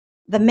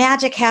the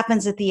magic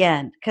happens at the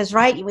end. Because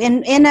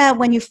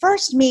when you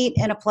first meet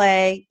in a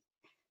play,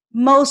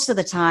 most of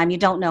the time you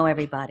don't know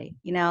everybody.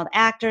 You know, the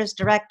actors,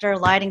 director,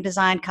 lighting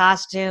design,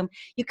 costume.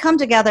 You come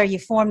together, you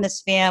form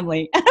this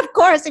family. And of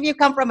course, if you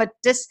come from a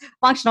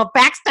dysfunctional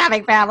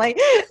backstabbing family,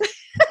 you're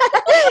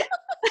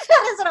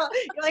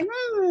like,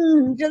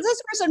 does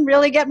this person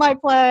really get my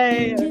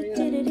play?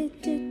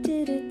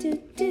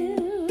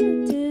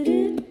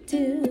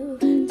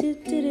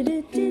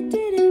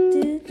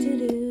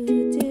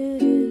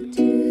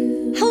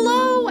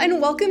 Hello,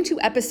 and welcome to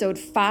episode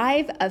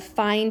 5 of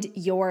Find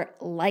Your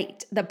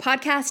Light, the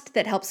podcast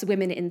that helps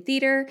women in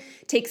theater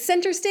take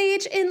center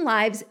stage in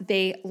lives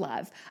they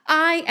love.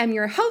 I am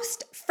your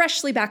host,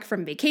 freshly back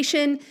from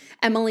vacation,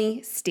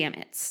 Emily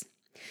Stamets.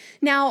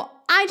 Now,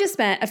 I just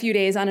spent a few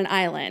days on an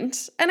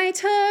island, and I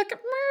took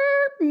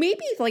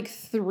maybe like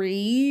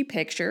 3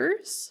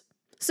 pictures.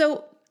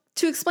 So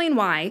to explain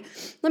why,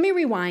 let me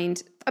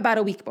rewind about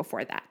a week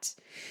before that.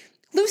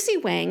 Lucy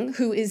Wang,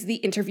 who is the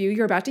interview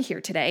you're about to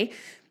hear today,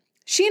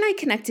 she and I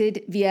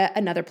connected via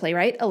another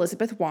playwright,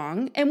 Elizabeth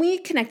Wong, and we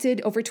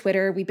connected over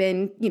Twitter. We've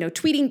been,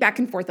 tweeting back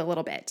and forth a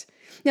little bit.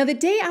 Now, the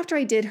day after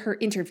I did her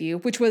interview,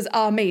 which was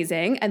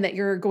amazing, and that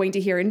you're going to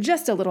hear in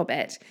just a little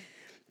bit,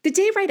 the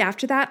day right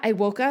after that, I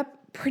woke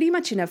up pretty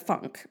much in a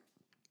funk.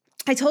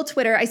 I told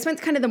Twitter, I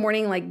spent kind of the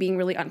morning like being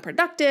really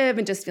unproductive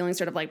and just feeling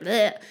sort of like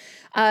bleh.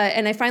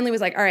 And I finally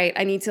was like, all right,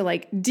 I need to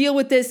like deal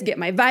with this, get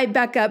my vibe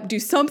back up, do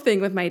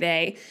something with my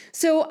day.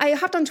 So I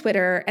hopped on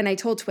Twitter and I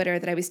told Twitter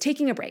that I was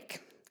taking a break.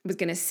 I was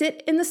going to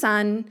sit in the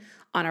sun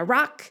on a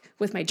rock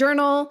with my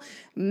journal,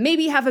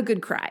 maybe have a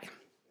good cry.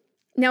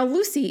 Now,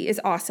 Lucy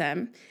is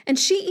awesome, and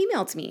she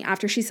emailed me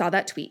after she saw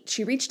that tweet.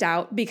 She reached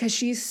out because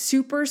she's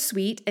super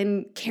sweet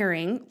and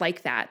caring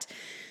like that.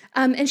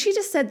 And she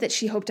just said that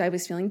she hoped I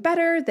was feeling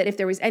better, that if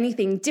there was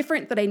anything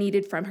different that I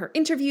needed from her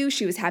interview,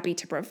 she was happy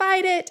to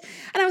provide it.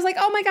 And I was like,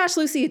 oh my gosh,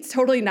 Lucy, it's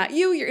totally not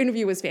you. Your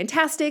interview was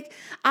fantastic.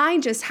 I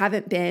just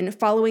haven't been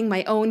following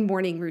my own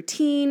morning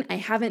routine. I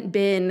haven't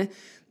been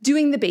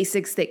doing the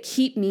basics that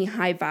keep me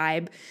high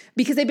vibe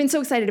because I've been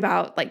so excited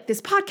about like this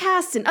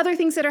podcast and other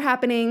things that are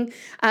happening.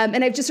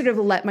 And I've just sort of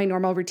let my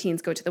normal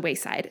routines go to the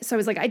wayside. So I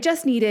was like, I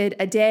just needed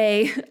a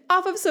day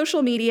off of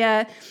social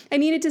media. I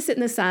needed to sit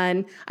in the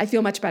sun. I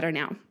feel much better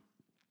now.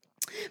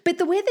 But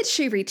the way that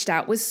she reached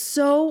out was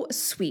so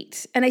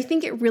sweet. And I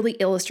think it really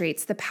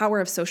illustrates the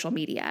power of social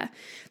media,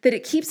 that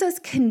it keeps us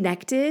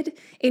connected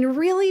in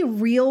really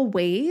real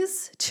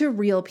ways to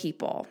real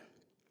people.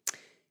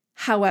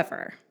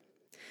 However,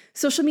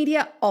 social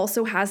media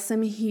also has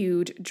some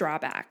huge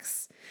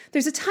drawbacks.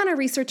 There's a ton of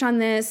research on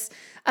this,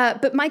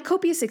 but my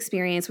copious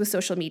experience with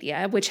social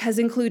media, which has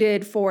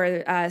included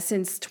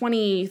since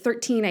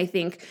 2013, I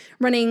think,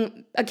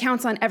 running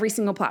accounts on every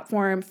single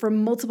platform for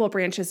multiple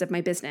branches of my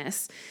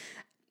business.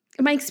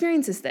 My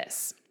experience is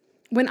this.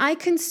 When I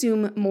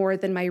consume more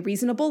than my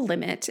reasonable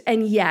limit,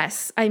 and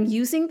yes, I'm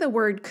using the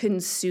word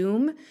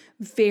consume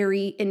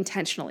very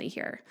intentionally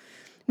here.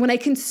 When I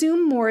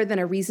consume more than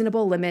a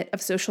reasonable limit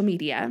of social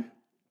media,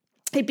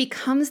 it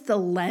becomes the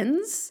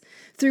lens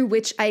through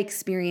which I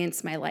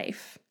experience my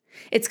life.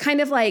 It's kind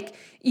of like,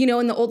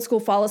 in the old school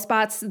follow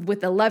spots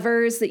with the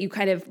levers that you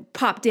kind of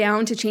pop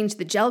down to change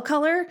the gel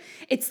color.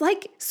 It's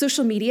like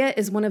social media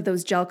is one of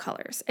those gel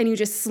colors, and you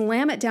just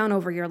slam it down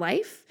over your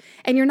life,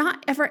 and you're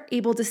not ever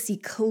able to see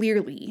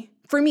clearly.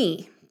 For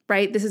me,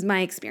 right? This is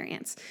my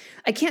experience.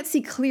 I can't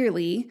see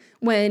clearly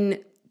when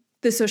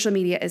the social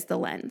media is the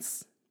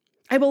lens.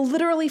 I will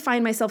literally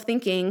find myself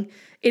thinking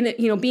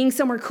being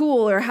somewhere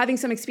cool or having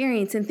some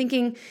experience and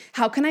thinking,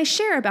 how can I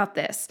share about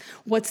this?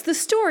 What's the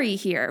story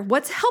here?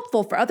 What's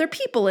helpful for other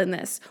people in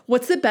this?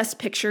 What's the best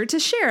picture to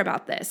share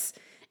about this?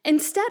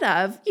 Instead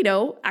of,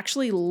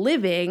 actually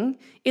living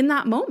in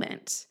that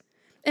moment.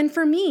 And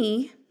for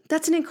me,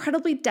 that's an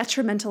incredibly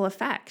detrimental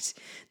effect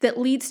that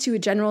leads to a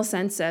general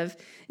sense of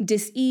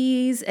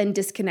dis-ease and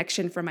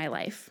disconnection from my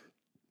life.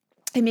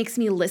 It makes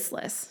me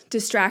listless,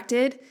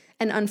 distracted,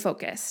 and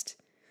unfocused.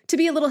 To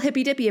be a little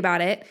hippy-dippy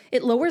about it,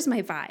 it lowers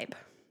my vibe.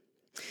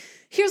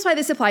 Here's why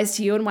this applies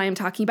to you and why I'm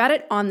talking about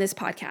it on this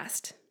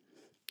podcast.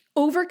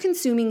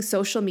 Over-consuming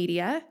social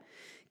media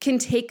can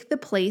take the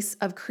place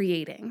of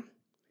creating.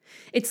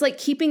 It's like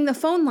keeping the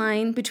phone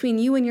line between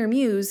you and your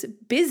muse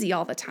busy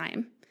all the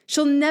time.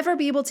 She'll never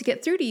be able to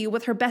get through to you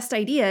with her best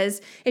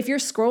ideas if you're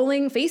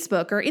scrolling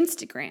Facebook or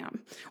Instagram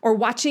or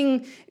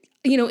watching,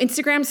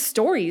 Instagram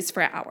stories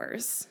for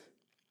hours.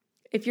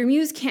 If your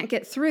muse can't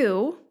get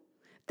through,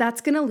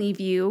 that's going to leave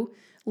you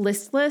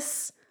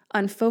listless,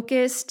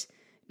 unfocused,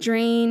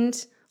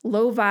 drained,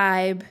 low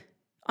vibe,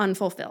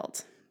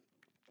 unfulfilled.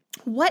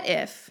 What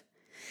if,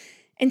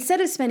 instead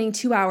of spending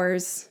 2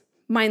 hours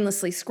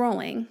mindlessly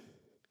scrolling,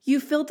 you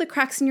filled the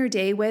cracks in your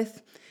day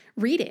with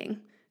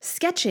reading,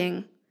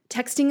 sketching,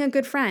 texting a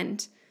good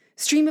friend,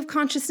 stream of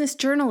consciousness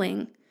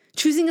journaling,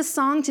 choosing a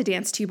song to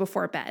dance to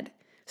before bed,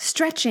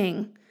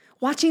 stretching,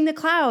 watching the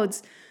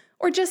clouds,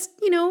 or just,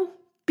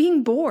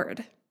 being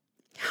bored?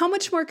 How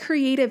much more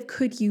creative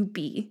could you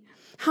be?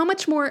 How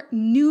much more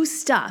new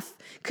stuff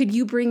could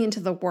you bring into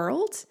the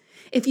world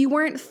if you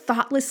weren't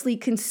thoughtlessly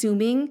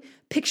consuming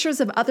pictures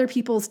of other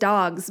people's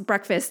dogs'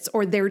 breakfasts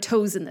or their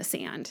toes in the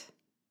sand.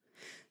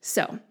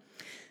 So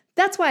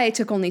that's why I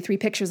took only 3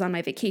 pictures on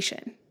my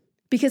vacation,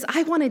 because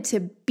I wanted to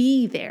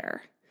be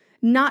there,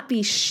 not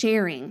be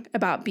sharing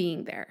about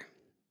being there.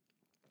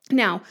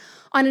 Now,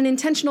 on an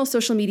intentional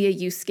social media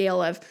use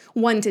scale of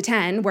 1 to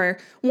 10, where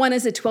 1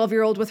 is a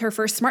 12-year-old with her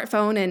first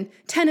smartphone and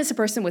 10 is a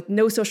person with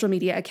no social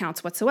media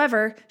accounts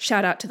whatsoever,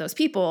 shout out to those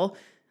people,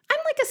 I'm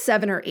like a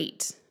 7 or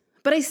 8,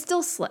 but I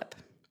still slip,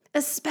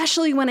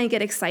 especially when I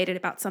get excited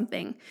about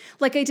something,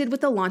 like I did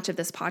with the launch of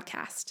this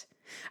podcast.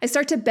 I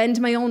start to bend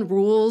my own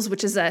rules,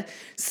 which is a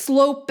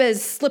slope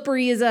as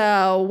slippery as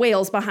a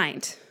whale's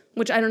behind,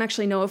 which I don't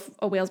actually know if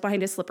a whale's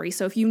behind is slippery.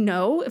 So if you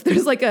know, if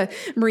there's like a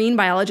marine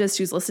biologist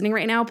who's listening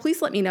right now,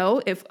 please let me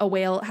know if a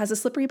whale has a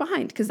slippery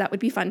behind, because that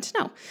would be fun to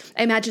know.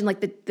 I imagine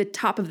like the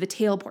top of the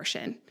tail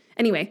portion.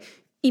 Anyway,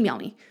 email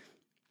me.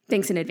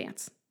 Thanks in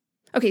advance.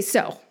 Okay,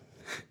 so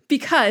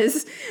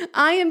because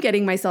I am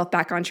getting myself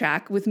back on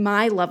track with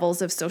my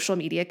levels of social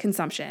media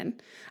consumption,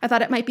 I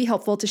thought it might be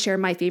helpful to share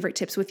my favorite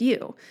tips with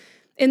you,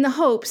 in the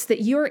hopes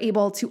that you're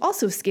able to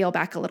also scale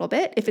back a little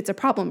bit if it's a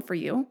problem for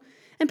you,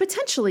 and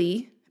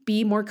potentially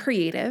be more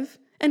creative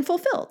and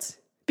fulfilled.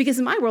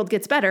 Because my world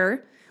gets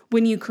better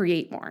when you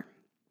create more.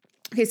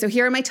 Okay, so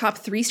here are my top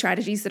 3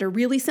 strategies that are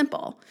really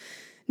simple.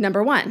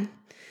 Number 1,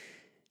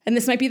 and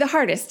this might be the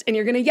hardest, and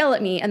you're gonna yell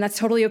at me, and that's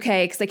totally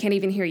okay because I can't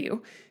even hear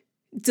you.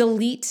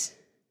 Delete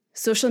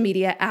social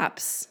media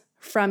apps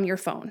from your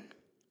phone.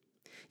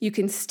 You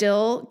can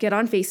still get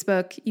on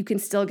Facebook, you can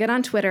still get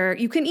on Twitter,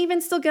 you can even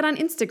still get on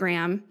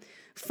Instagram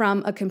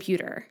from a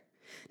computer.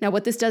 Now,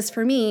 what this does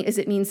for me is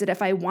it means that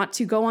if I want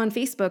to go on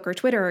Facebook or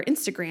Twitter or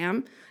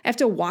Instagram, I have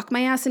to walk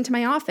my ass into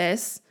my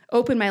office,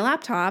 open my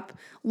laptop,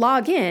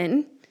 log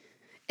in.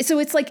 So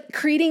it's like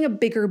creating a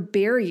bigger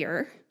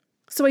barrier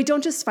so I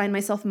don't just find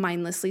myself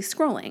mindlessly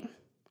scrolling.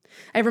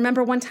 I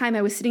remember one time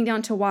I was sitting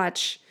down to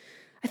watch,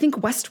 I think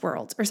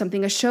Westworld or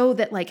something, a show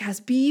that like has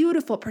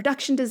beautiful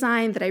production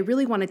design that I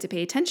really wanted to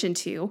pay attention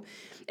to.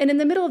 And in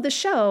the middle of the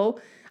show,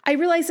 I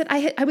realized that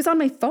I was on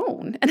my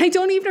phone, and I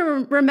don't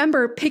even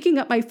remember picking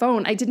up my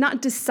phone. I did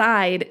not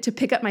decide to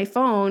pick up my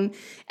phone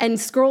and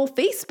scroll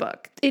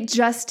Facebook. It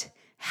just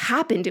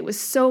happened. It was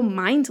so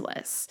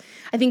mindless.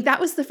 I think that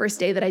was the first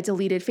day that I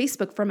deleted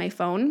Facebook from my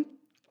phone.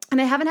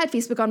 And I haven't had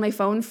Facebook on my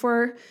phone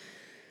for,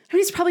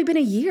 it's probably been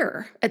a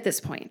year at this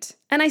point.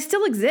 And I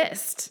still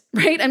exist,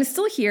 right? I'm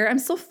still here. I'm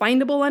still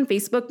findable on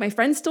Facebook. My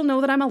friends still know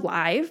that I'm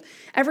alive.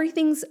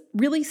 Everything's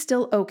really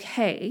still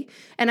okay.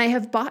 And I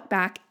have bought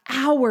back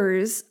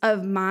hours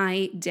of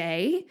my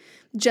day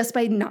just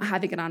by not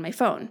having it on my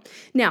phone.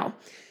 Now,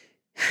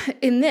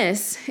 in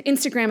this,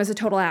 Instagram is a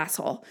total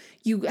asshole.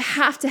 You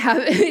have to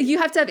have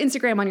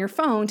Instagram on your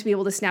phone to be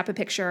able to snap a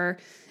picture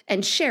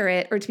and share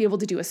it, or to be able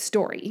to do a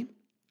story.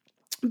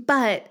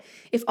 But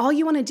if all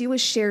you want to do is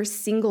share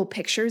single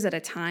pictures at a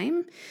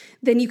time,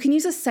 then you can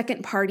use a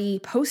second-party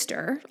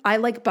poster. I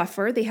like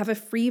Buffer. They have a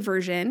free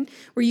version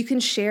where you can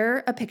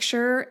share a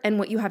picture and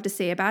what you have to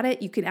say about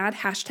it. You can add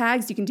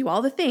hashtags. You can do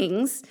all the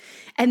things.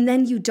 And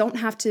then you don't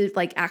have to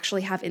like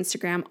actually have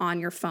Instagram on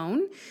your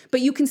phone,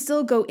 but you can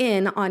still go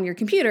in on your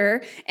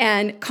computer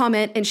and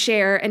comment and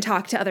share and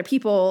talk to other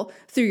people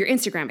through your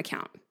Instagram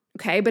account.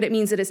 Okay, but it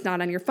means that it's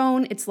not on your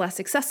phone, it's less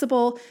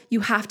accessible.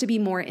 You have to be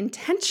more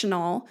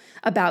intentional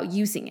about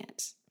using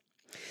it.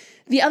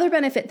 The other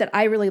benefit that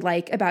I really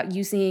like about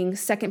using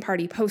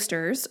second-party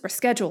posters or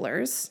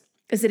schedulers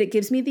is that it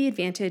gives me the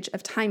advantage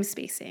of time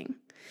spacing.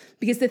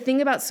 Because the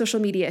thing about social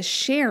media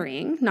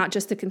sharing, not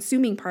just the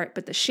consuming part,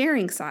 but the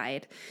sharing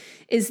side,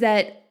 is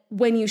that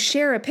when you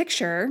share a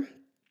picture,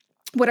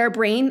 our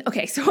brain,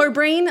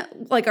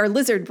 like our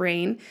lizard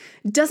brain,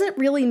 doesn't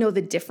really know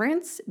the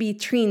difference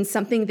between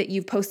something that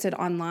you've posted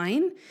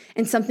online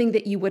and something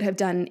that you would have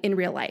done in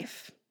real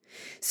life.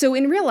 So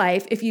in real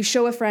life, if you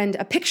show a friend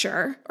a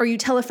picture, or you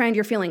tell a friend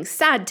you're feeling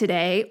sad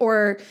today,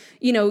 or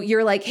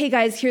you're like, hey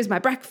guys, here's my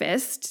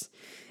breakfast,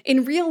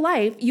 in real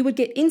life, you would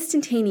get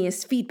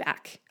instantaneous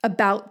feedback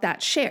about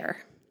that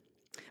share.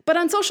 But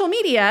on social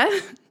media,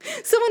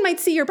 someone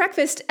might see your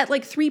breakfast at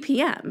like 3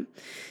 p.m.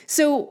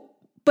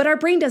 But our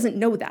brain doesn't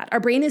know that. Our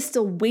brain is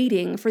still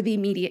waiting for the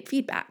immediate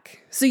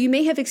feedback. So you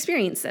may have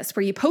experienced this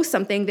where you post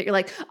something that you're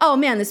like, oh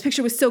man, this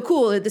picture was so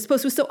cool. This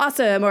post was so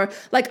awesome. Or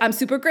like, I'm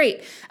super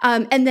great.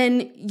 And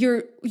then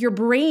your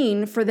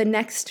brain for the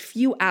next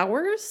few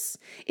hours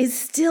is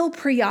still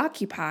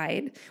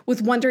preoccupied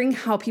with wondering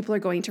how people are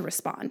going to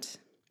respond.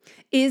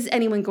 Is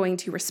anyone going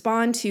to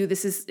respond to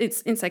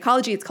it's in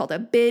psychology, it's called a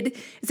bid.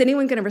 Is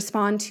anyone going to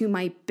respond to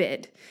my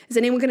bid? Is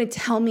anyone going to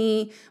tell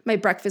me my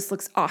breakfast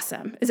looks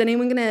awesome? Is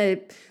anyone going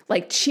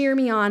to cheer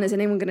me on? Is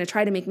anyone going to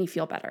try to make me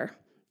feel better?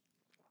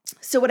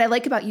 So what I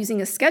like about using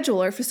a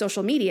scheduler for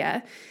social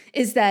media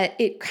is that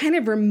it kind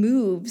of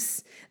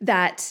removes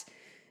that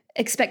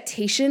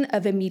expectation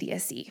of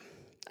immediacy.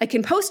 I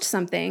can post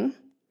something,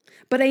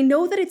 but I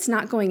know that it's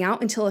not going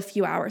out until a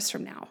few hours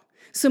from now.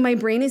 So my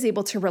brain is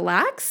able to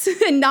relax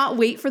and not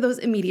wait for those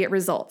immediate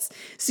results.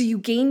 So you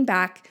gain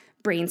back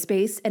brain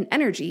space, and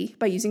energy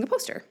by using a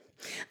poster.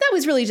 That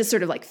was really just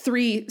sort of like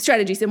 3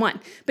 strategies in one.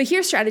 But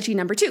here's strategy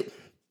number 2,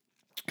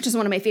 which is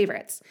one of my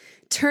favorites.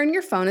 Turn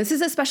your phone. This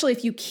is especially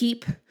if you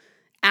keep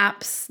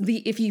apps,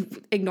 if you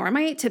ignore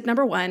my tip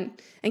number 1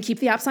 and keep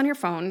the apps on your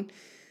phone,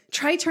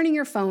 try turning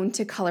your phone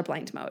to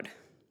colorblind mode.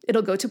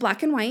 It'll go to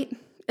black and white,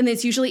 and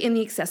it's usually in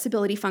the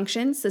accessibility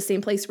functions, the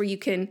same place where you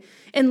can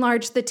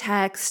enlarge the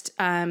text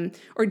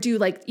or do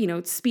like,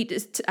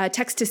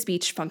 text to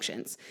speech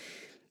functions.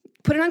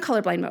 Put it on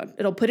colorblind mode.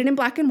 It'll put it in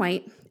black and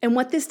white. And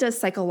what this does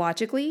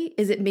psychologically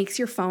is it makes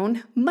your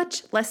phone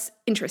much less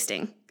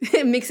interesting.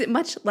 It makes it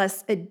much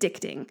less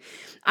addicting.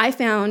 I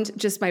found,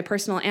 just my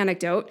personal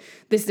anecdote,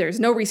 there's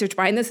no research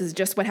behind this, is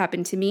just what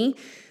happened to me.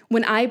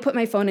 When I put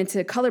my phone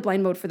into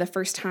colorblind mode for the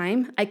first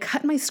time, I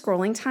cut my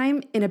scrolling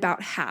time in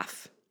about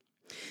half.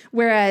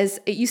 Whereas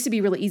it used to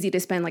be really easy to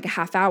spend like a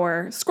half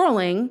hour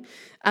scrolling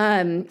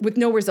with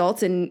no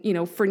results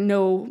and, for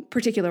no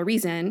particular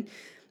reason.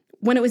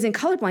 When it was in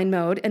colorblind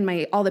mode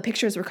and all the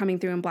pictures were coming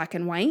through in black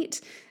and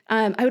white,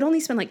 I would only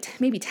spend like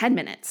maybe 10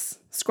 minutes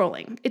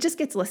scrolling. It just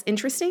gets less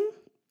interesting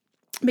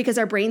because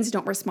our brains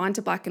don't respond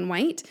to black and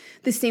white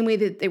the same way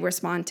that they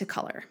respond to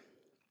color.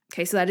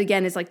 Okay, so that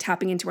again is like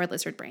tapping into our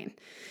lizard brain.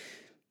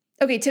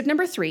 Okay, tip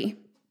number 3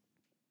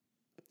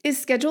 is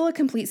schedule a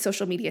complete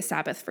social media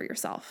Sabbath for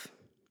yourself.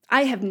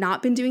 I have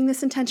not been doing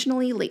this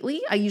intentionally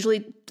lately. I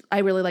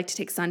really like to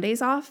take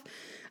Sundays off.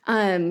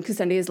 Because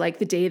Sunday is like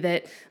the day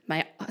that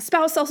my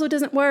spouse also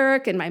doesn't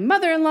work and my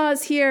mother-in-law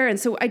is here. And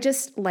so I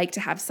just like to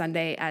have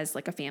Sunday as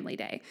like a family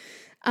day.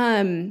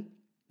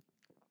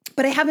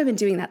 But I haven't been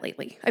doing that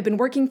lately. I've been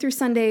working through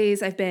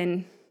Sundays. I've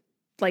been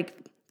like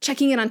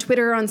checking in on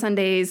Twitter on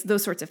Sundays,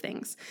 those sorts of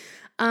things.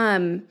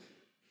 Plan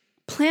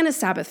a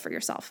Sabbath for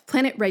yourself.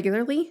 Plan it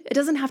regularly. It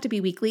doesn't have to be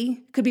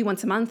weekly. It could be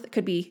once a month. It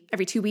could be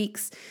every 2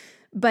 weeks.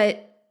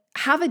 But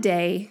have a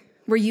day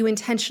where you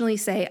intentionally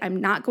say, I'm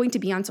not going to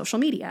be on social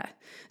media.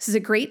 This is a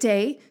great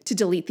day to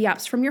delete the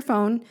apps from your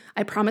phone.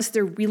 I promise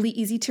they're really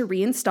easy to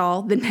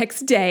reinstall the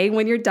next day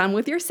when you're done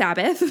with your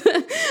Sabbath.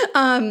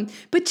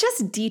 But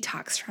just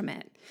detox from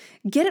it.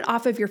 Get it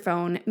off of your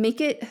phone. Make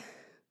it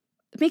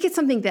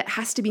something that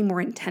has to be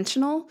more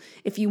intentional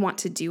if you want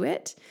to do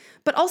it.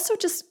 But also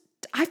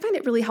I find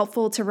it really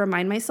helpful to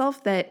remind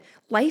myself that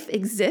life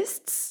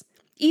exists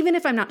even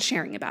if I'm not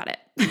sharing about it,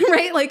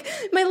 right? Like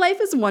my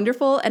life is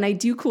wonderful and I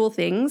do cool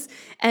things.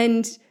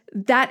 And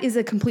that is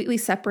a completely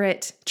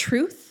separate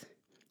truth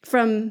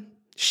from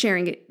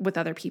sharing it with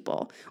other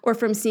people or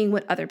from seeing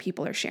what other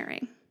people are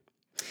sharing.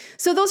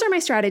 So those are my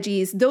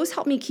strategies. Those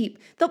help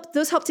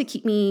to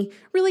keep me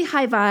really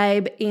high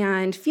vibe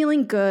and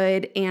feeling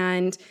good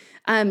and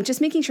just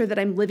making sure that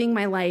I'm living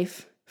my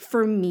life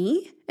for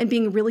me and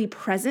being really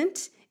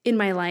present in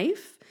my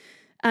life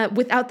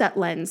without that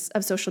lens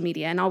of social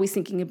media and always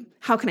thinking,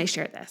 how can I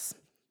share this?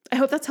 I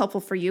hope that's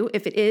helpful for you.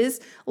 If it is,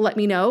 let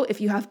me know.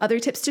 If you have other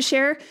tips to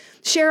share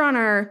on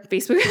our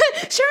Facebook,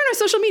 share on our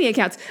social media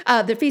accounts,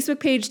 the Facebook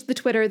page, the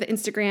Twitter, the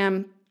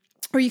Instagram,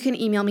 or you can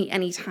email me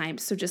anytime.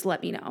 So just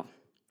let me know.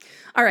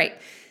 All right.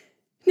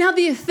 Now,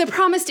 the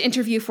promised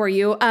interview for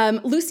you,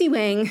 Lucy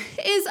Wang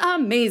is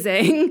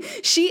amazing.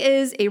 She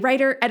is a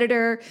writer,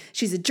 editor.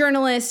 She's a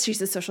journalist. She's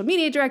a social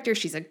media director.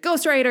 She's a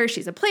ghostwriter.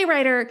 She's a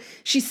playwriter.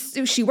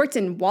 She worked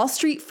in Wall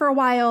Street for a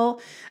while.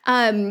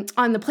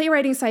 On the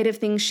playwriting side of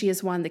things, she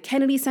has won the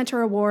Kennedy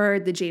Center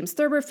Award, the James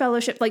Thurber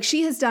Fellowship. Like,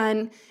 she has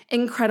done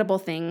incredible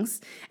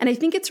things. And I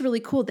think it's really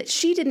cool that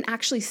she didn't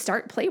actually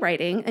start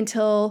playwriting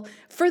until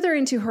further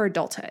into her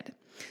adulthood.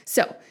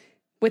 So,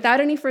 without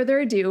any further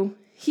ado,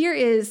 here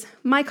is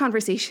my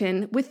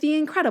conversation with the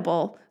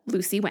incredible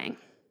Lucy Wang.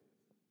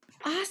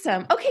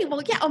 Awesome. Okay. Well,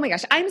 yeah. Oh my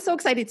gosh. I'm so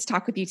excited to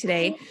talk with you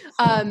today.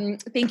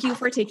 Thank you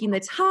for taking the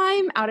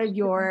time out of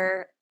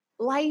your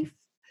life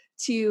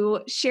to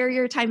share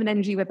your time and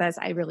energy with us.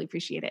 I really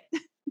appreciate it.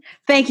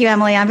 Thank you,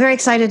 Emily. I'm very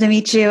excited to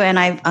meet you. And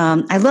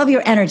I love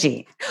your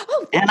energy.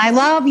 And I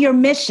love your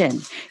mission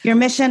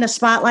to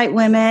spotlight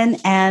women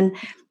and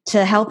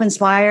to help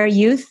inspire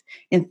youth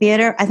in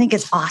theater. I think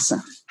it's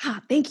awesome.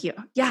 Thank you.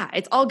 Yeah,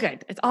 it's all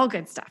good. It's all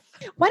good stuff.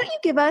 Why don't you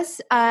give us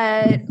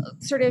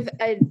sort of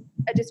a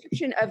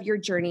description of your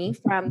journey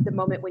from the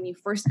moment when you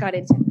first got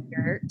into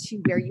theater to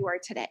where you are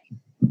today?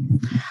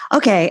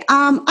 Okay.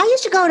 I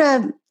used to go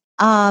to,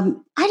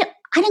 I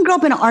didn't grow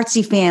up in an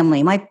artsy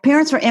family. My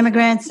parents were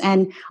immigrants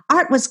and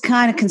art was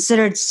kind of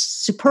considered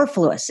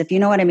superfluous, if you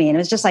know what I mean. It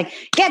was just like,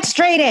 get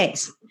straight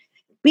A's,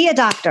 be a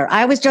doctor.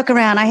 I always joke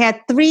around. I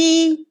had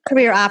 3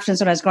 career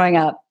options when I was growing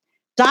up.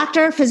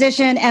 Doctor,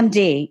 physician,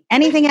 MD.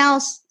 Anything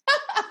else?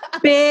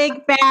 Big,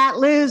 fat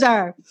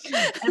loser.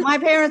 And my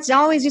parents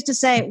always used to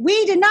say,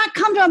 we did not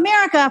come to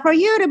America for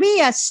you to be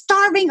a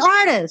starving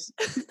artist.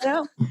 You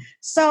know?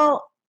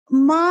 So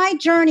my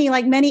journey,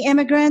 like many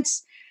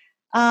immigrants,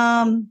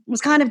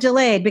 was kind of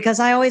delayed because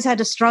I always had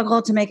to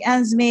struggle to make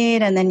ends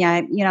meet. And then,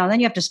 then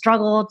you have to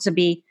struggle to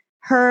be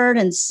heard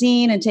and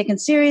seen and taken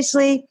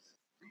seriously.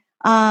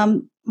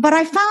 But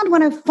I found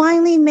when I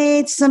finally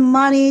made some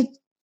money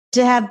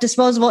to have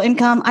disposable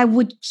income, I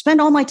would spend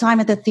all my time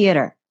at the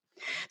theater.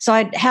 So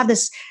I'd have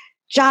this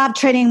job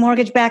trading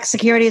mortgage-backed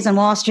securities on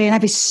Wall Street, and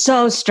I'd be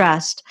so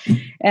stressed.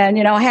 And,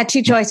 I had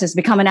two choices: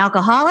 become an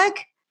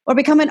alcoholic or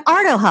become an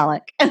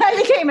artoholic. And I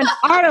became an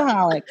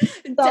artoholic.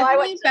 So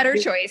definitely better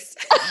choice.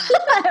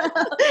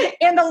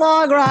 In the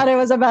long run, it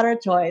was a better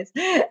choice.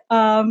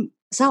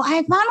 So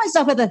I found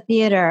myself at the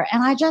theater,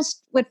 and I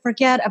just would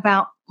forget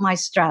about my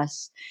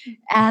stress.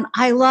 And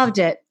I loved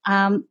it.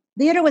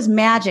 Theater was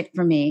magic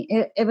for me.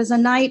 It was a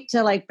night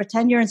to like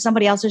pretend you're in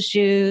somebody else's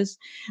shoes,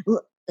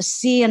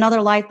 see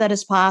another life that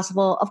is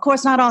possible. Of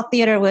course, not all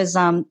theater was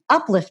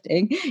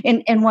uplifting.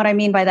 And what I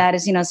mean by that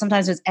is,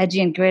 sometimes it's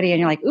edgy and gritty and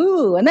you're like,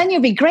 ooh, and then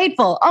you'll be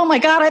grateful. Oh my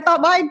God, I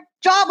thought my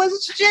job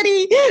was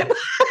shitty.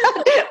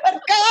 But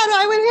God,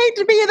 I would hate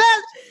to be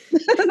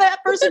that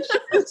person's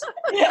shoes.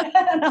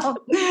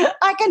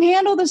 I can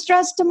handle the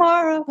stress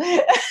tomorrow.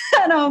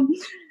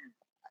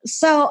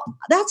 So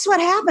that's what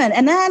happened.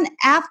 And then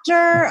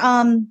after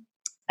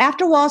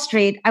Wall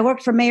Street, I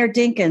worked for Mayor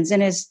Dinkins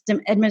in his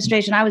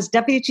administration. I was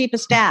deputy chief of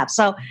staff.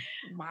 So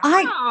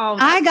Wow,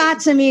 I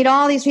got to meet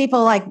all these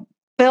people like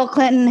Bill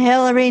Clinton,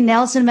 Hillary,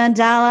 Nelson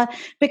Mandela,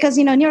 because,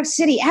 New York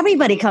City,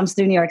 everybody comes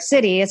through New York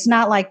City. It's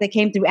not like they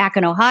came through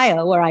Akron,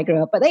 Ohio, where I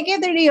grew up, but they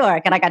came through New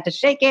York, and I got to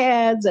shake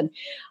hands, and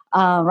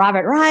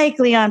Robert Reich,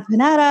 Leon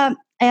Panetta.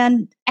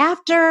 And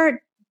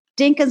after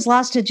Dinkins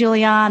lost to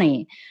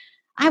Giuliani,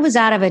 I was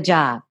out of a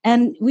job.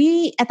 And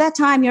at that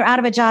time, you're out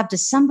of a job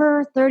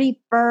December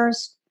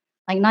 31st,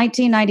 like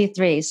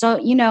 1993. So,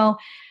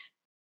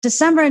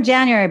 December and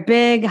January are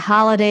big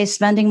holiday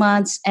spending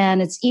months,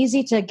 and it's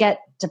easy to get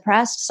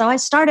depressed. So I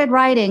started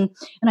writing,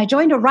 and I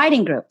joined a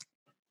writing group.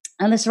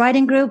 And this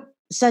writing group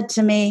said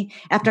to me,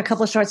 after a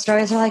couple of short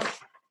stories, they're like,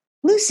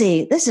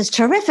 Lucy, this is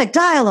terrific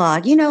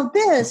dialogue.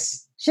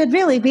 This should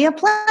really be a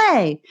play.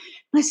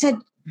 And I said,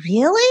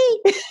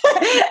 really?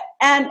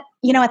 And,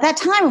 at that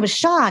time I was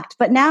shocked.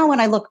 But now when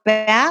I look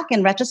back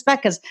in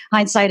retrospect, because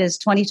hindsight is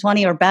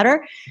 20/20 or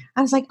better,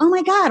 I was like, oh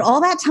my God,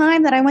 all that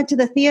time that I went to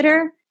the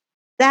theater,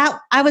 that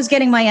I was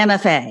getting my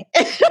MFA.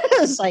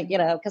 It's like,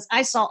 because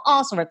I saw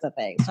all sorts of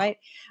things, right?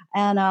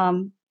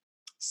 And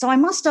so I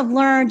must have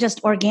learned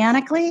just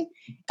organically.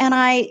 And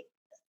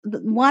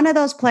one of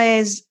those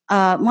plays,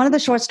 one of the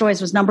short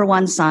stories was Number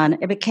One Son.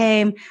 It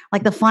became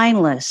like the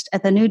finalist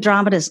at the New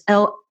Dramatist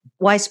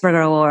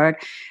Weisberger Award.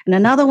 And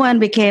another one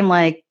became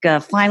like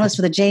a finalist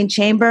for the Jane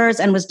Chambers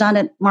and was done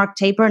at Mark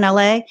Taper in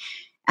LA.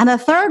 And the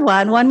third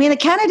one won me the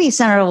Kennedy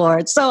Center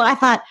Award. So I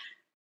thought,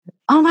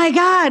 oh my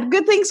God,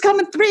 good things come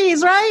in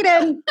threes, right?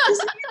 And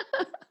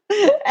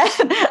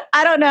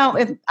I don't know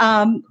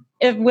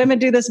if women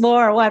do this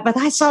more or what, but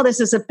I saw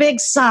this as a big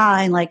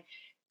sign, like,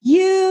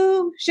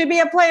 you should be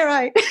a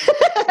playwright. Well,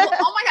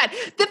 oh my God.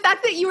 The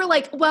fact that you were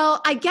like,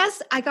 well, I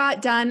guess I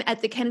got done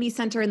at the Kennedy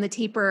Center and the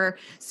Taper,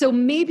 so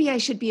maybe I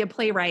should be a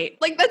playwright.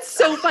 Like, that's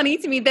so funny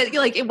to me that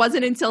like it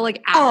wasn't until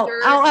like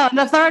after. Oh.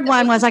 The third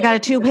one was I got a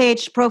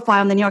 2-page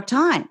profile in the New York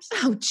Times.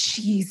 Oh,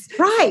 geez.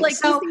 Right. Like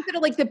these things that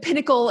are like the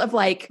pinnacle of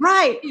like,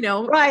 right.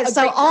 Right.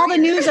 So all the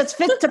news that's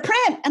fit to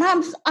print. And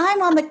I'm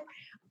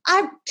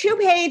 2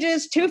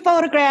 pages, 2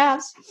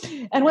 photographs.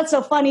 And what's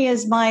so funny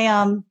is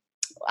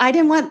I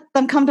didn't want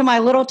them come to my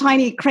little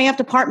tiny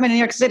cramped apartment in New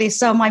York City.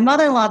 So my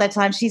mother-in-law at that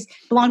time, she's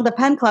belonged to the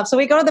Penn Club. So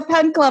we go to the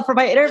Penn Club for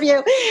my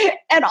interview,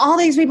 and all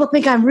these people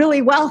think I'm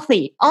really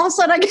wealthy. All of a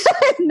sudden I get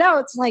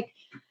notes like,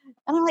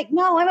 and I'm like,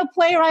 no, I'm a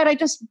playwright. I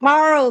just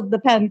borrowed the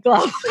Penn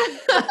Club.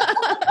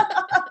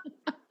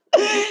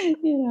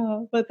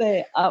 But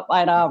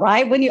I know,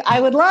 right?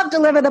 I would love to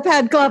live in the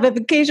Penn Club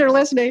in case you're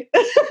listening.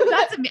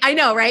 I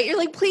know, right? You're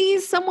like,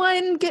 please,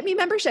 someone get me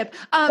membership.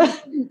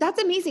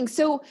 That's amazing.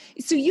 So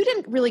you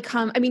didn't really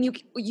come. I mean,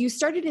 you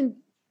started in.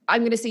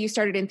 I'm going to say you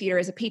started in theater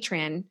as a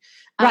patron,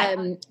 right.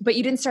 But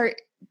you didn't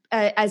start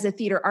as a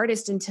theater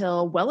artist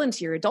until well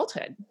into your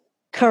adulthood.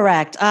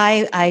 Correct.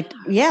 I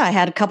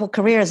had a couple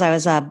careers. I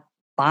was a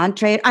bond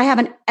trade. I have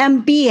an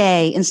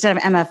MBA instead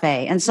of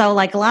MFA. And so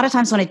like a lot of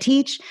times when I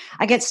teach,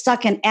 I get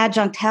stuck in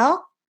adjunct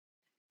hell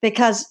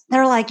because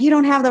they're like, you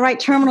don't have the right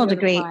terminal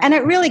degree. And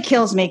it really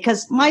kills me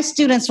because my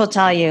students will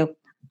tell you,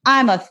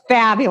 I'm a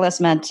fabulous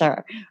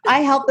mentor. I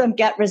help them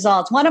get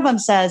results. One of them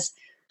says,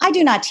 I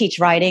do not teach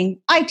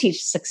writing. I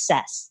teach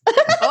success.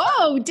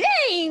 Oh,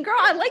 dang, girl.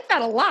 I like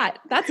that a lot.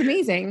 That's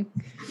amazing.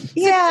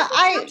 Yeah.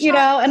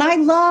 And I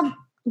love,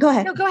 go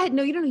ahead. No, go ahead.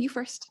 No, you don't know. You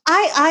first.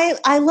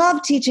 I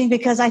love teaching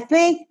because I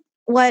think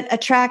what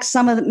attracts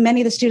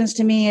many of the students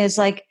to me is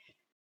like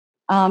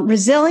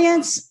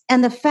resilience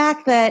and the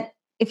fact that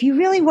if you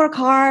really work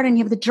hard and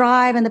you have the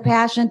drive and the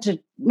passion to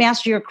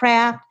master your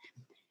craft,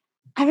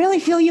 I really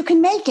feel you can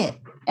make it.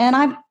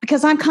 And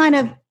because I'm kind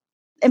of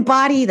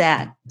embody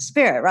that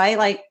spirit, right?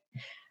 Like,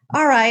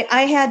 all right,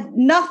 I had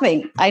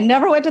nothing. I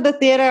never went to the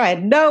theater. I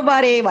had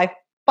nobody. My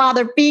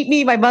father beat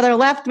me. My mother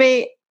left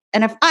me.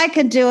 And if I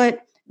can do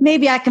it,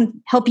 maybe I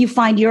can help you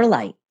find your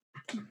light.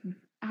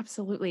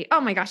 Absolutely.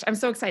 Oh my gosh, I'm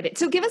so excited.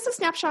 So give us a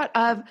snapshot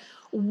of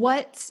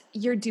what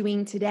you're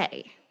doing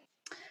today.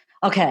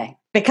 Okay.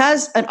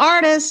 because an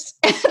artist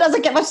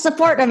doesn't get much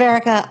support in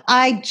America,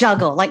 I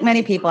juggle like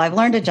many people. I've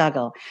learned to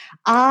juggle.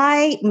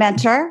 I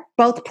mentor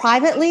both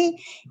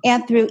privately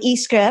and through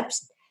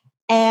eScripts.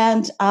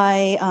 And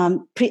I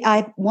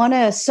won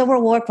a silver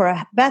award for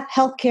Beth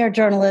Healthcare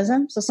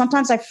Journalism. So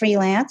sometimes I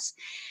freelance.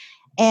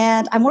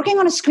 And I'm working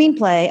on a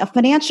screenplay, a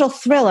financial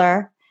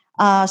thriller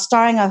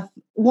starring a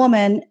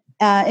woman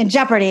in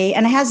jeopardy.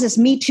 And it has this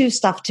Me Too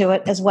stuff to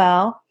it as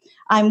well.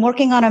 I'm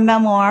working on a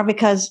memoir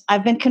because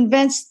I've been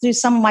convinced through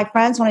some of my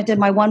friends when I did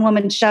my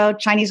one-woman show,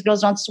 Chinese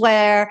Girls Don't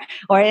Swear,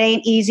 or It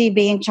Ain't Easy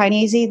Being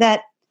Chinesey,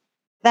 that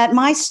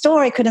my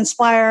story could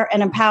inspire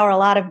and empower a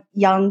lot of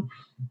young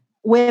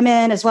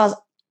women as well as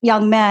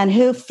young men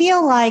who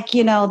feel like,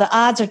 the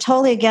odds are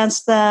totally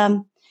against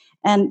them.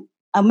 And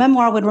a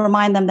memoir would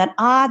remind them that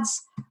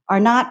odds are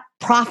not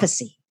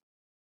prophecy.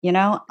 You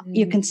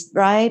can,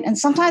 right? And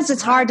sometimes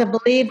it's hard to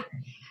believe.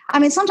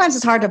 Sometimes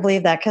it's hard to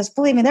believe that because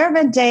believe me, there have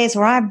been days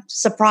where I'm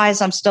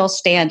surprised I'm still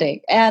standing.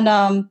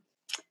 And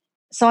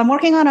so I'm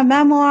working on a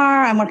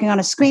memoir, I'm working on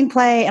a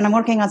screenplay, and I'm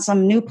working on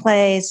some new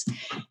plays.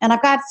 And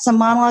I've got some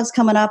monologues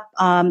coming up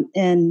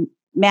in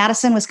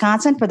Madison,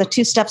 Wisconsin for the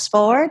 2 Steps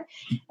Forward.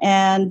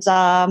 And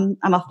I'm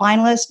a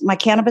finalist. My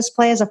cannabis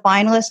play is a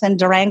finalist in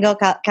Durango,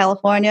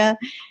 California.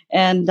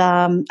 And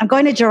I'm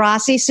going to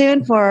Gerasi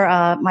soon for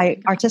my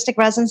artistic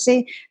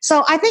residency.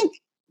 So I think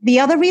the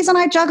other reason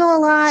I juggle a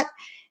lot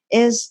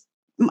is,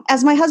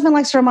 as my husband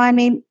likes to remind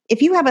me, if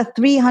you have a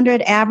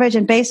 300 average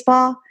in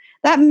baseball,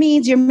 that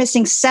means you're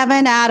missing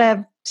 7 out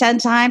of 10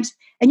 times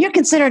and you're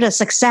considered a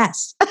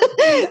success.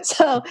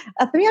 So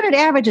a 300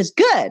 average is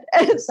good.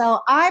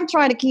 So I'm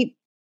trying to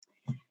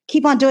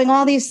keep on doing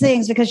all these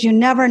things because you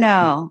never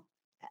know.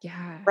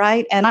 Yeah.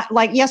 Right. And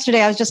like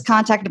yesterday, I was just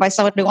contacted by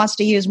someone who wants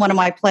to use one of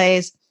my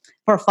plays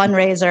for a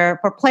fundraiser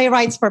for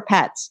Playwrights for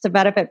Pets to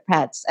benefit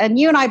pets. And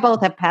you and I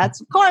both have pets.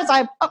 Of course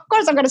I'm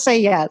going to say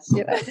yes.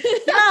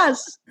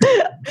 Yes.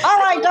 All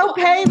right. Don't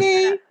pay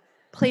me.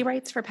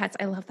 Playwrights for Pets.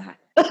 I love that.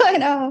 I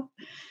know.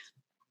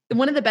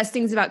 One of the best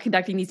things about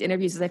conducting these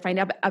interviews is I find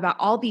out about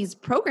all these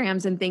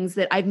programs and things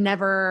that I've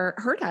never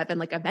heard of and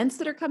like events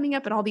that are coming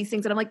up and all these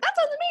things. And I'm like, that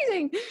sounds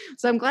amazing.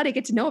 So I'm glad I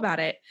get to know about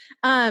it.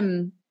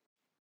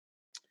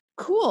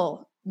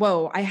 Cool.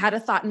 Whoa. I had a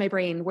thought in my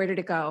brain. Where did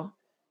it go?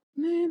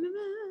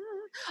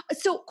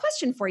 So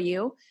question for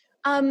you.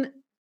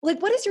 What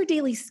does your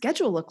daily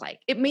schedule look like?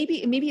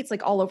 Maybe it's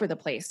like all over the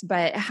place,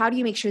 but how do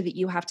you make sure that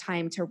you have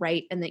time to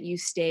write and that you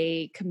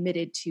stay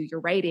committed to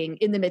your writing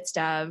in the midst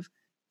of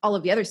all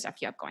of the other stuff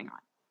you have going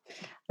on?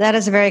 That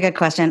is a very good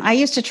question. I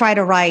used to try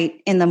to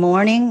write in the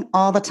morning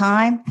all the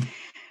time,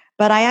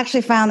 but I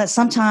actually found that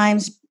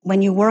sometimes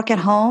when you work at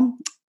home,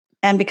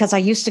 and because I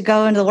used to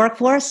go into the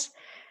workforce,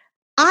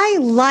 I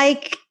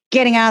like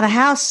getting out of the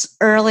house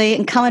early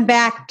and coming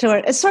back to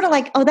it. It's sort of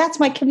like, oh, that's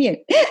my commute.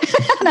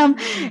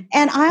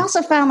 And I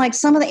also found like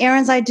some of the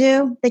errands I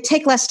do, they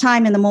take less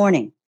time in the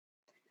morning.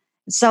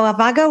 So if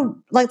I go,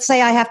 let's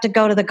say I have to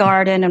go to the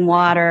garden and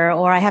water,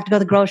 or I have to go to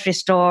the grocery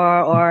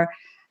store, or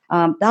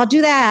I'll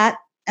do that.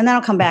 And then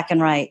I'll come back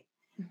and write.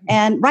 Mm-hmm.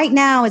 And right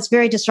now it's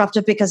very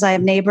disruptive because I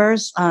have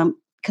neighbors,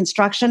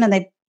 construction, and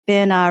they've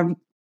been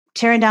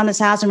tearing down this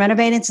house and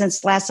renovating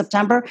since last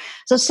September.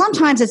 So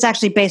sometimes it's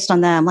actually based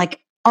on them.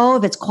 Like, oh,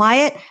 if it's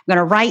quiet, I'm going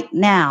to write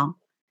now.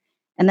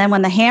 And then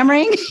when the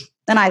hammering,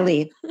 then I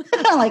leave.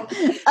 I'm like,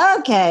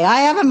 okay, I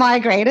have a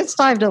migraine. It's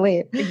time to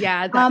leave.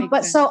 Yeah.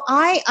 But sense. So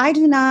I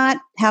do not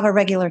have a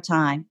regular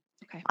time.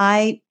 Okay.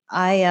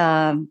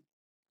 I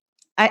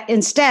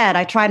instead,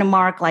 I try to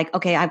mark like,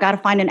 okay, I've got to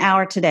find an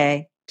hour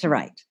today to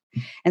write.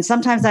 And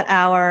sometimes that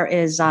hour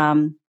is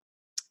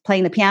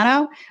playing the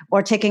piano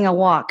or taking a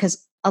walk,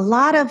 because a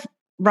lot of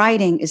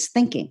writing is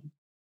thinking.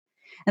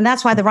 And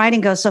that's why the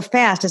writing goes so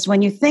fast, is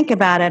when you think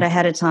about it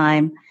ahead of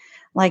time.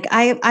 Like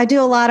I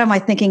do a lot of my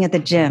thinking at the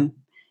gym.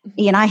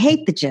 And I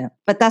hate the gym,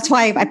 but that's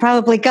why I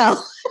probably go.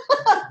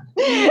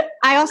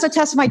 I also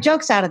test my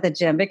jokes out at the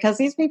gym because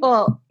these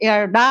people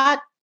are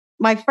not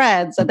my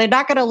friends, and they're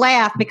not going to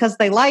laugh because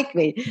they like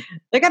me.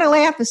 They're going to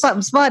laugh if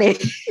something's funny.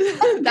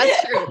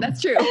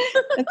 That's true.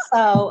 And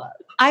so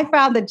I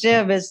found the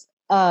gym is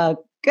a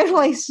good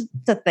place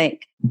to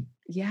think.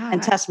 Yeah.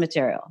 And test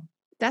material.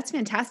 That's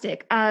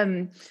fantastic.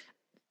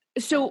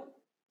 So,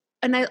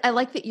 and I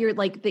like that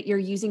you're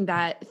using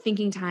that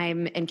thinking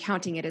time and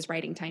counting it as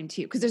writing time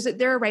too. Because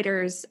there are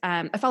writers,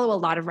 I follow a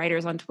lot of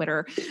writers on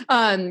Twitter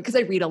because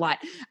I read a lot.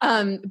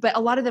 But a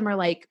lot of them are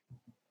like,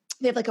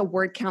 they have like a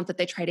word count that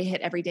they try to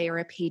hit every day, or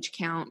a page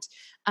count.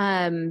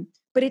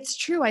 But it's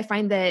true. I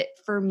find that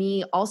for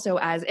me also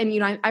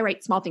and I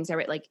write small things. I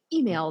write like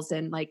emails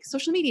and like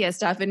social media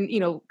stuff and,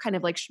 kind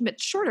of like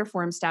shorter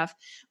form stuff.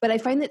 But I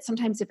find that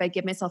sometimes if I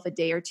give myself a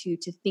day or two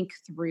to think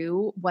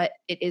through what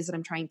it is that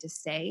I'm trying to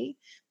say,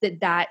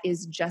 that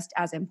is just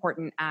as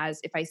important as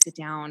if I sit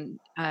down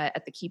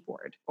at the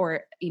keyboard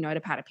or, at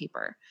a pad of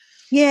paper.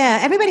 Yeah,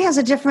 everybody has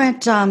a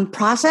different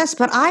process.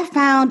 But I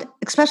found,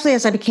 especially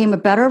as I became a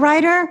better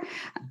writer,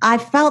 I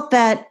felt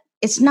that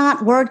it's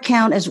not word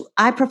count, as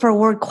I prefer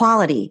word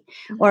quality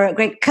or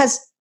great, because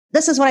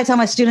this is what I tell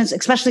my students,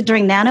 especially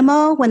during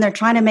NaNoWriMo, when they're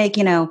trying to make,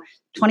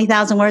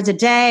 20,000 words a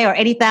day or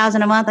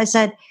 80,000 a month. I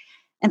said,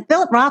 and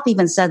Philip Roth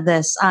even said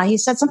this. He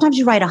said, sometimes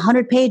you write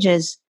 100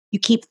 pages, you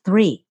keep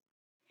 3.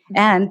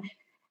 And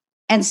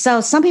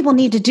so some people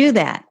need to do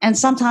that. And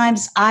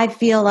sometimes I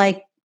feel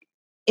like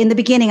in the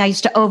beginning, I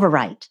used to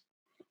overwrite,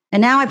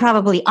 and now I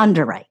probably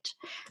underwrite.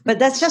 But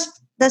that's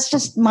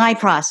just my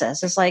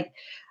process. It's like,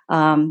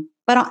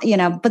 but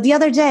the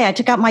other day I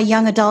took out my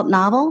young adult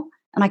novel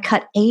and I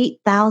cut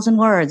 8,000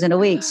 words in a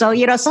week. So,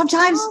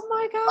 sometimes Oh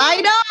my God.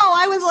 I know,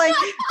 I was like,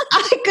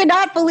 I could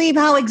not believe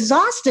how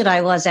exhausted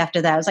I was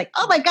after that. I was like,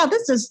 oh my God,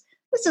 this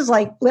is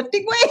like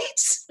lifting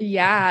weights.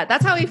 Yeah,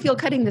 that's how I feel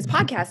cutting this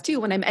podcast too.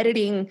 When I'm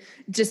editing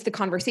just the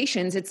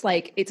conversations, it's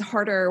like, it's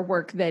harder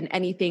work than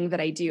anything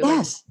that I do.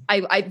 Yes.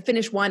 Like, I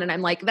finish one and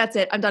I'm like, that's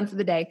it. I'm done for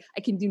the day.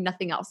 I can do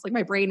nothing else. Like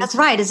my brain. That's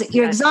right.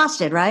 You're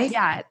exhausted, right?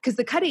 Yeah. Cause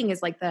the cutting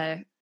is like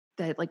the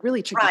like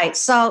really tricky. Right.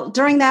 So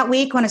during that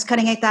week when it's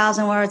cutting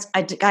 8,000 words,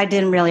 I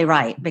didn't really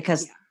write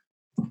because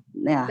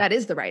that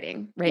is the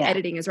writing, right? Yeah.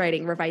 Editing is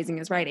writing, revising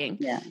is writing.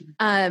 Yeah.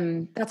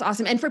 That's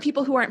awesome. And for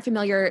people who aren't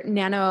familiar,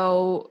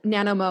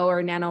 NaNoWriMo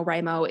or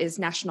NaNoWriMo is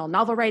National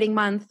Novel Writing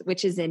Month,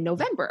 which is in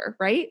November,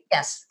 right?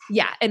 Yes.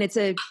 Yeah. And it's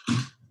a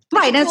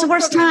right. And it's the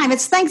worst time.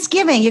 It's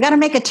Thanksgiving. You got to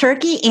make a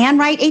turkey and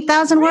write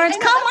 8,000 words.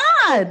 Come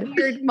on.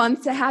 Weird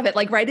month to have it.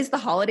 Like right as the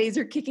holidays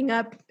are kicking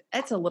up.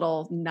 It's a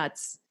little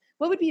nuts.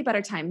 What would be a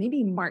better time?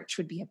 Maybe March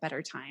would be a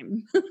better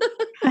time.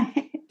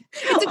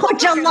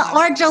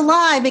 Or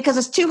July, because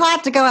it's too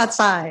hot to go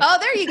outside. Oh,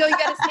 there you go. You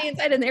got to stay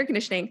inside in the air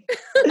conditioning.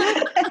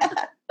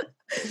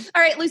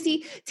 All right,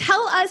 Lucy,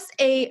 tell us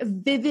a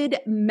vivid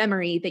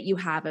memory that you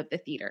have of the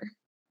theater.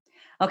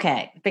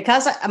 Okay,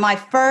 because my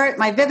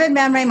vivid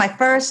memory, my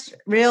first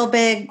real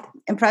big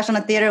impression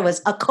of theater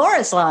was A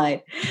Chorus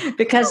Line,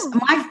 because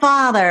my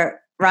father,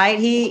 right,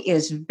 he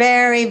is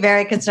very,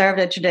 very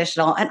conservative,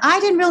 traditional, and I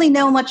didn't really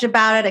know much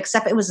about it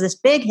except it was this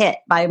big hit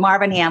by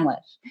Marvin Hamlish.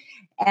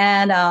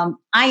 And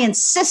I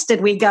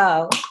insisted we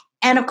go.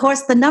 And of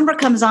course, the number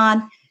comes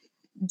on.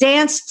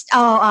 Dance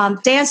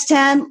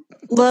 10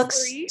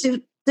 looks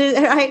to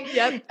right.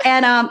 Yep.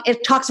 And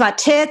it talks about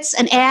tits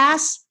and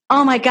ass.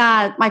 Oh my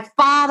God, my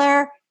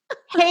father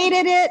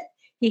hated it.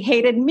 He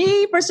hated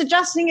me for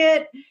suggesting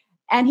it.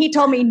 And he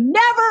told me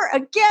never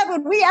again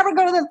would we ever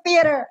go to the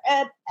theater.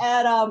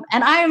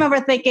 And I remember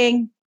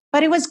thinking,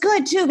 but it was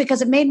good too,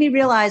 because it made me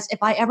realize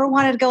if I ever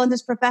wanted to go in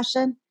this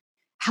profession,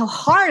 how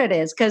hard it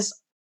is. Because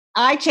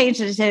I changed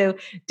it to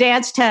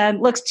Dance 10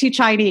 looks too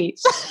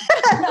Chinese.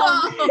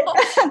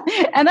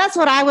 And that's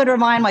what I would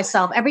remind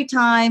myself every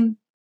time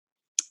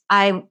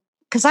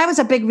because I was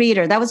a big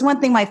reader. That was one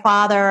thing my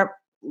father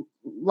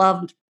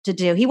loved to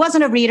do. He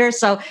wasn't a reader.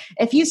 So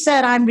if you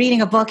said I'm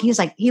reading a book,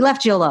 he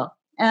left you alone.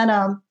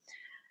 And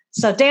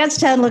so Dance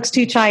 10 looks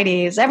too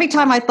Chinese. Every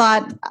time I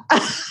thought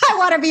I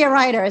want to be a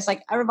writer, it's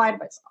like I reminded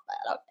myself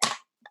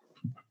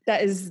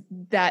that. Okay.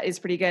 That is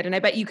pretty good. And I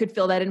bet you could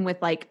fill that in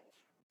with like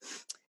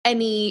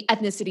any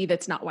ethnicity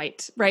that's not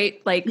white, right?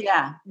 Like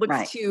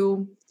looks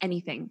too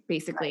anything,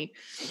 basically.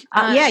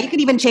 Right. You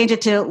could even change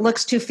it to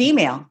looks too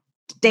female.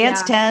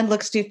 Dance 10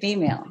 looks too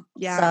female.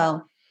 Yeah.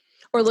 So,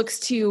 or looks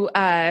too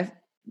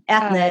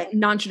ethnic,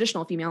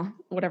 non-traditional female,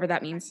 whatever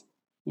that means.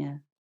 Yeah.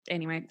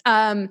 Anyway,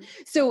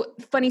 so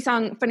funny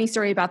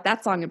story about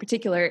that song in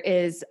particular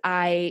is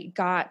I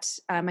got,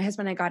 my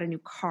husband and I got a new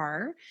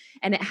car,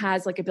 and it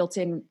has like a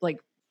built-in like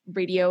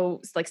radio,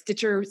 like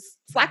Stitcher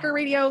Slacker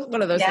radio,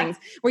 one of those things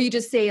where you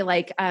just say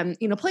like,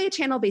 play a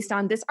channel based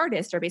on this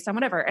artist or based on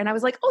whatever. And I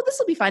was like, oh, this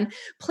will be fun.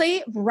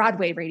 Play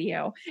Broadway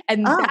radio.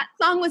 And that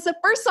song was the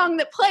first song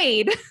that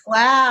played.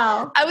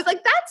 Wow. I was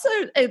like,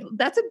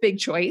 that's a big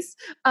choice.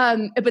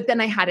 But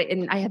then I had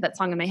that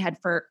song in my head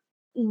for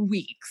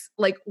weeks.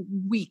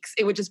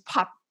 It would just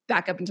pop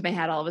back up into my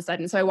head all of a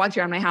sudden. So I walked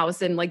around my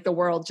house and like the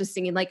world just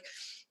singing like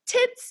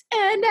tits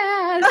and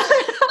ass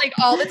like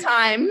all the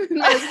time.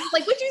 And I was just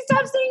like, would you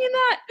stop singing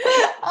that?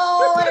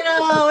 Oh, I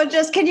know.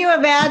 Just can you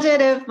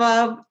imagine if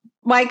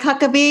Mike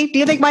Huckabee, do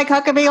you think Mike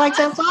Huckabee likes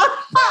that song?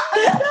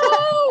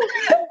 No.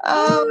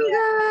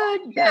 Oh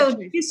my God.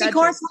 Did you see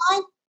Chorus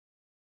Line?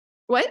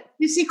 What?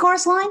 You see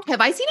Chorus Line? Have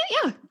I seen it?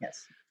 Yeah.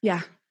 Yes.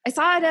 Yeah. I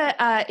saw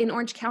it in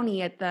Orange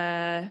County at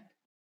the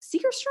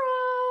Seekerstrom.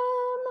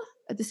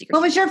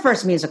 What was your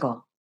first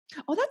musical?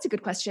 Oh, that's a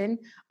good question.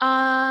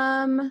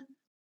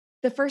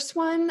 The first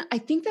one that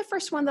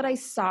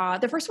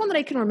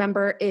I can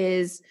remember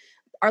is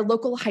our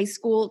local high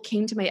school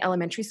came to my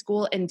elementary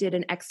school and did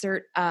an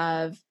excerpt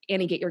of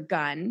Annie Get Your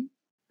Gun.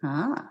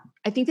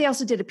 I think they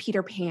also did a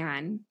Peter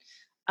Pan.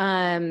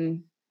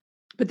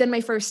 But then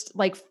my first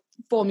like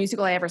full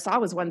musical I ever saw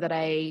was one that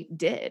I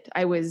did.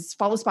 I was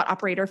follow spot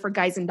operator for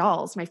Guys and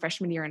Dolls my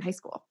freshman year in high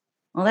school.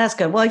 Well, that's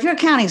good. Well, if you're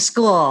counting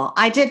school,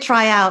 I did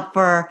try out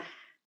for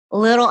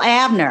Little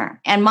Abner.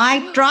 And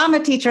my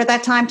drama teacher at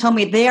that time told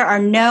me there are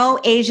no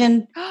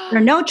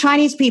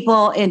Chinese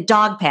people in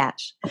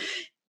Dogpatch.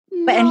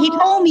 No. And he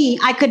told me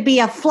I could be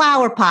a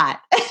flower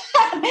pot.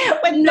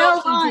 With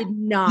no, he did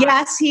not.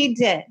 Yes, he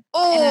did.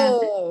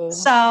 Oh.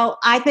 So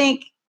I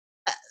think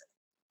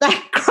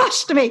that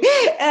crushed me.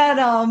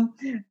 And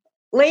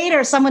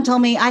later, someone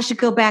told me I should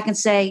go back and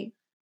say,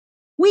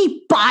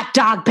 "We bought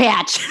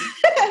Dogpatch,"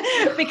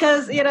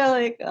 because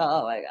like,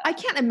 oh my god, I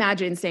can't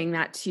imagine saying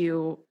that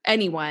to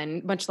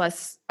anyone, much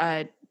less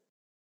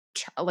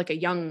like a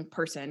young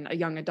person, a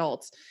young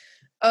adult.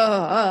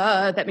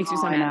 That makes me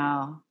so mad.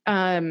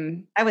 I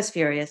know. I was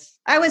furious.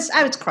 I was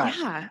crushed.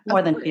 Yeah,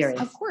 more than furious.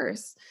 Of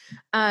course.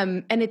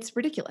 And it's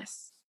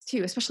ridiculous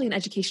too, especially in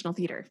educational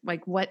theater.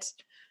 Like what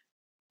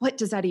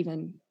does that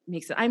even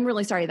make sense? I'm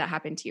really sorry that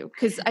happened to you.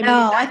 Because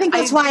I think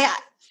that's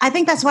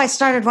why I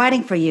started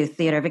writing for youth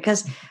theater,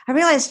 because I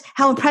realized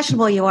how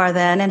impressionable you are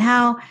then, and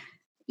how,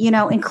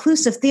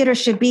 inclusive theater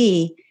should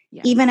be,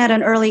 even at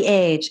an early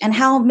age, and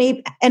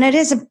and it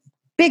is a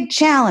big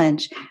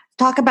challenge.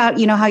 Talk about,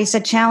 how you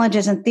said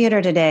challenges in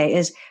theater today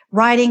is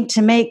writing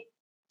to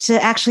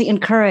actually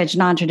encourage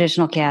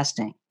non-traditional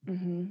casting.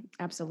 Mm-hmm,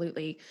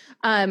 absolutely.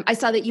 I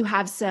saw that you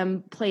have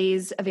some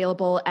plays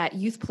available at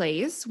Youth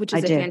Plays, which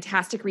is a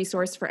fantastic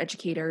resource for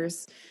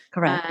educators.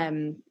 Correct.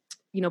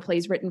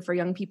 Plays written for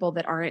young people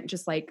that aren't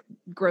just like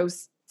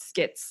gross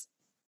skits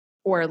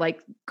or like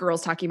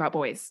girls talking about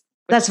boys.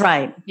 That's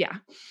right. Yeah.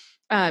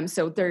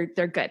 So they're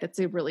good. It's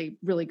a really,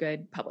 really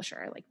good publisher.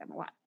 I like them a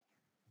lot.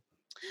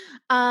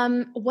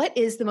 What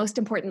is the most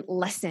important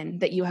lesson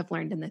that you have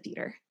learned in the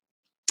theater?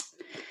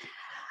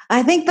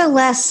 I think the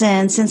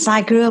lesson, since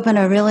I grew up in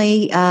a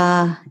really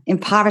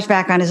impoverished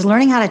background, is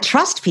learning how to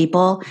trust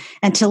people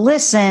and to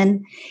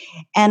listen.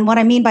 And what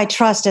I mean by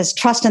trust is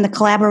trust in the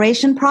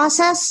collaboration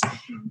process,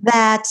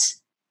 that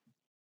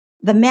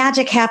the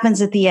magic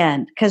happens at the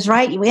end. Because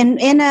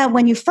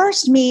when you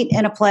first meet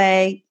in a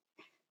play,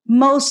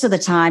 most of the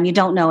time you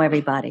don't know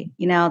everybody.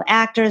 The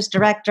actors,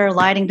 director,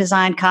 lighting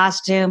design,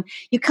 costume.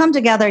 You come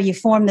together, you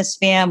form this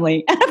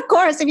family. And of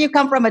course, if you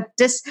come from a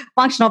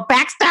dysfunctional,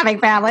 backstabbing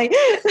family,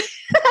 you're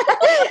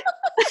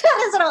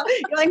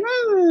like,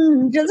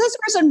 does this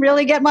person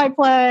really get my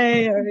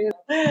play?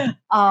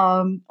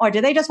 Or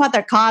do they just want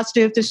their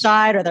costume to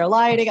shine, or their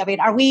lighting? I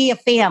mean, are we a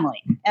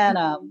family? And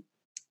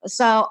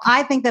so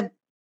I think that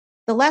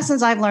the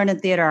lessons I've learned in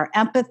theater are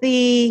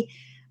empathy,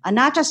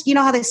 not just,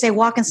 how they say,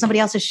 walk in somebody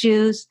else's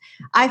shoes.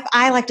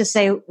 I like to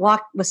say,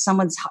 walk in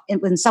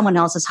someone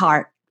else's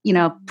heart.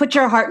 Put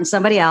your heart in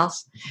somebody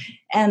else.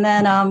 And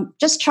then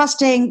just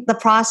trusting the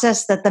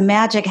process that the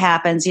magic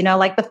happens.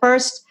 Like the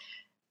first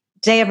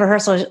day of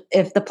rehearsal,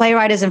 if the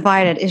playwright is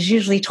invited, is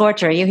usually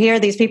torture. You hear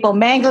these people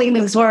mangling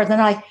these words, and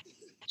they're like,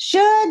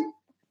 should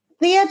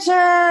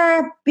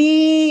theater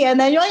be? And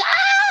then you're like,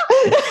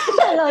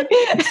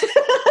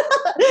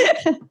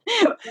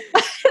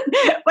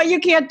 but you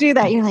can't do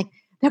that. You're like,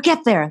 they'll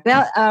get there.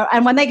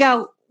 And when they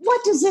go,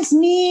 what does this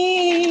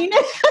mean?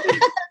 And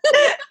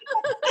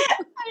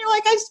you're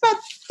like, I spent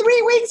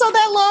 3 weeks on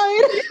that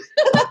line.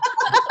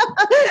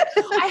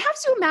 I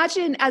have to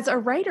imagine as a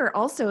writer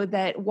also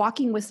that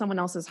walking with someone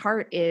else's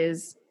heart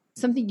is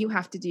something you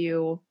have to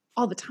do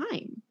all the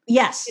time.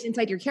 Yes. Get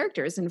inside your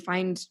characters and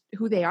find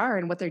who they are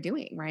and what they're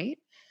doing, right?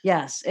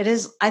 Yes, it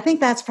is. I think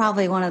that's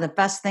probably one of the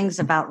best things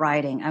about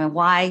writing. I mean,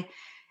 why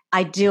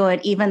I do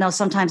it, even though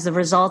sometimes the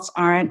results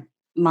aren't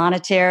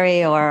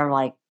monetary or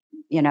like,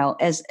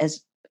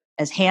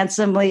 as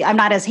handsomely, I'm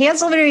not as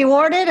handsomely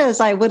rewarded as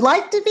I would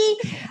like to be.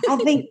 I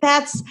think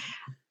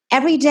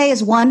every day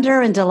is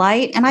wonder and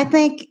delight. And I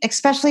think,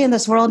 especially in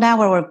this world now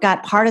where we've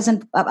got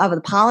partisan of the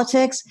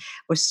politics,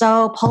 we're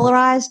so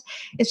polarized.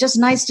 It's just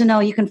nice to know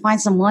you can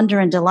find some wonder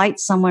and delight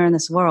somewhere in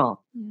this world.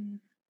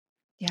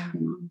 Yeah.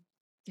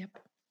 Yep.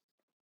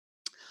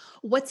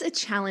 What's a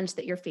challenge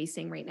that you're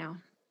facing right now?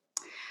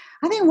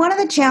 I think one of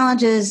the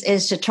challenges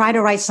is to try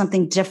to write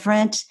something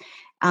different.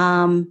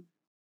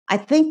 I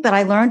think that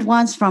I learned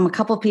once from a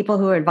couple of people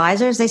who are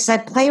advisors. They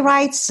said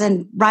playwrights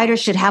and writers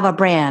should have a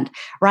brand,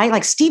 right?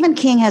 Like Stephen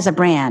King has a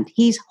brand.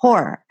 He's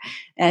horror.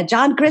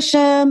 John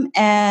Grisham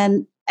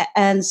and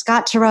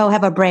Scott Turow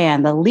have a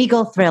brand, the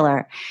legal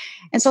thriller.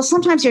 And so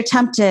sometimes you're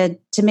tempted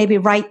to maybe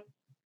write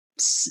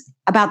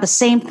about the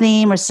same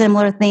theme or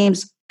similar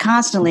themes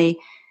constantly.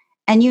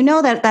 And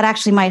that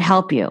actually might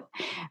help you.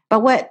 But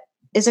what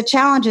is a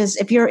challenge is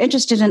if you're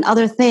interested in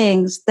other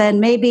things, then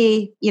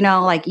maybe,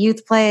 like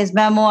youth plays,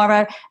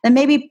 memoir, then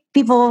maybe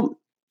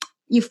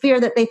you fear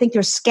that they think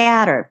you're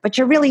scattered, but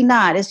you're really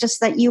not. It's just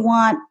that you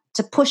want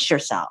to push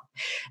yourself.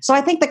 So I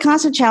think the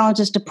constant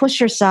challenge is to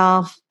push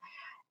yourself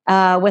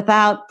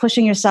without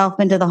pushing yourself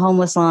into the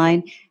homeless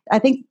line. I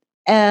think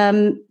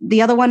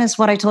the other one is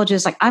what I told you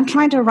is like, I'm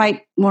trying to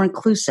write more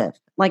inclusive.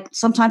 Like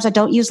sometimes I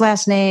don't use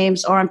last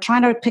names, or I'm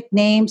trying to pick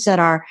names that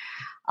are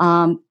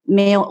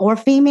male or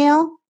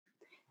female.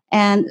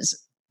 And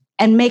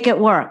make it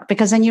work,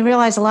 because then you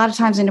realize a lot of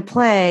times in a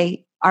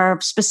play, our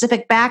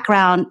specific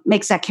background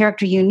makes that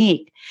character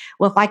unique.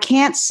 Well, if I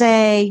can't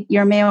say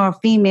you're male or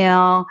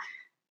female,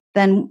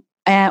 then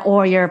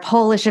or you're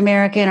Polish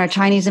American or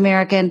Chinese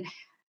American,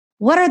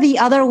 what are the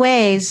other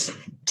ways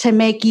to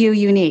make you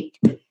unique?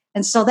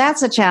 And so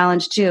that's a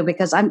challenge too,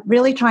 because I'm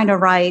really trying to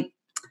write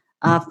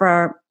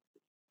for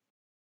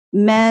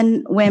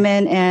men,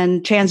 women,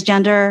 and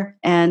transgender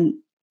and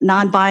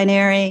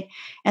non-binary,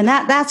 and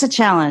that's a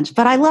challenge.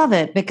 But I love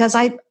it because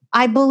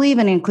I believe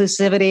in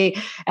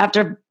inclusivity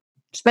after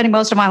spending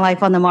most of my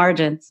life on the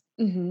margins.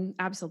 Mm-hmm,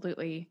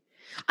 absolutely.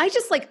 I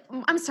just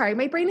I'm sorry,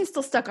 my brain is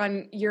still stuck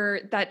on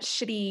that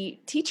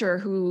shitty teacher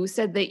who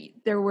said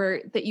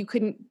that you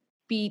couldn't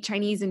be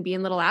Chinese and be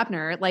in Little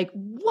Abner. Like,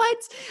 what?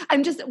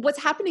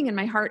 What's happening in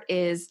my heart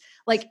is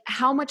like,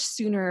 how much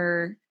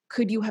sooner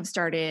could you have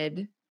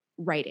started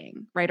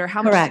writing, right? Or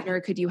how much Correct.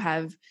 sooner could you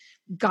have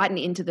gotten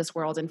into this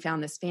world and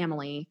found this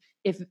family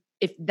if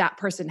that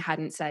person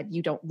hadn't said,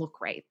 you don't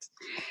look right?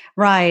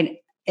 Right.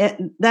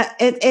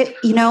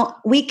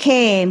 We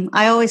came,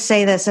 I always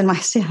say this in my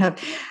stand-up,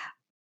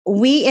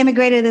 we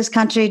immigrated to this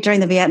country during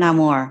the Vietnam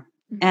War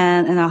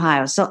and in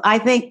Ohio. So I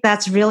think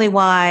that's really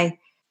why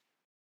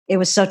it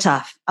was so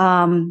tough.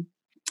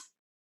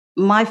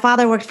 My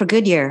father worked for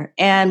Goodyear,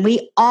 and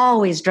we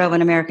always drove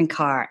an American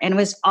car, and it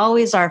was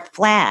always our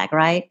flag,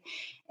 right?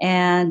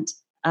 And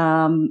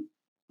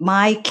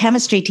my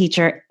chemistry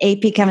teacher,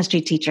 AP chemistry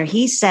teacher,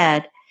 he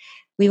said,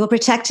 we will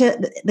protect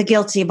the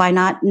guilty by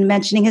not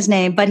mentioning his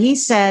name. But he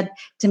said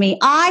to me,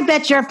 I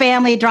bet your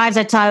family drives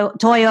a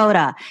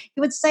Toyota. He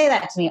would say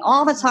that to me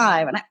all the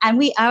time. And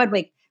I would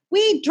be,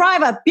 we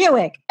drive a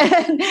Buick.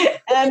 and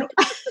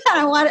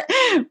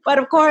but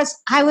of course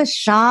I was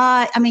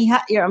shy. I mean,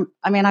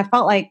 I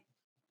felt like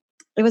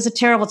it was a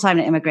terrible time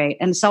to immigrate.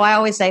 And so I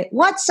always say,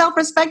 what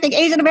self-respecting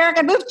Asian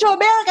American moved to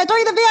America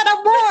during the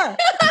Vietnam War?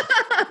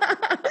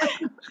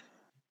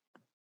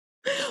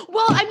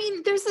 Well, I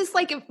mean, there's this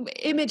like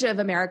image of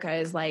America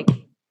as like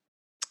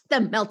the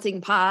melting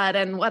pot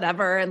and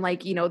whatever. And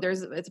like,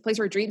 it's a place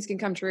where dreams can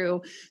come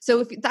true.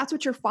 So if that's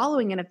what you're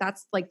following, and if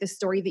that's like the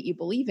story that you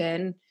believe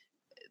in,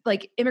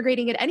 like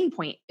immigrating at any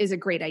point is a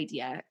great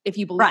idea if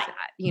you believe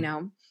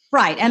that,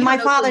 Right. And my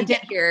father did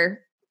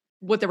here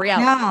with the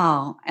reality.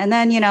 No. And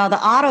then, the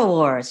auto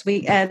wars,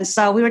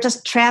 so we were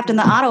just trapped in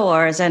the auto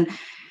wars. And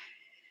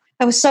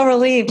I was so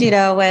relieved,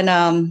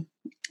 when,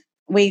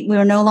 we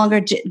were no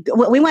longer,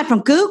 we went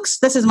from Gooks.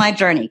 This is my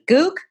journey.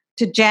 Gook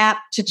to Jap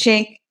to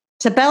Chink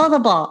to Belle of the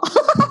Ball.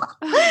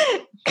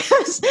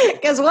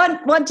 Because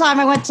one time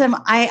I went to,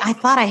 I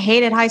thought I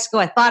hated high school.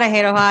 I thought I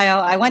hated Ohio.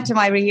 I went to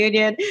my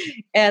reunion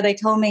and they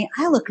told me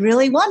I look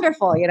really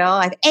wonderful.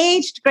 I've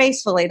aged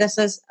gracefully. This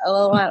is a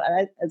little while.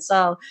 And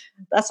so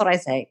that's what I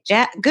say.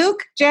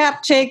 Gook, Jap,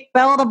 Chink,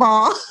 Belle of the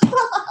Ball.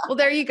 Well,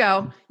 there you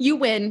go. You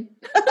win.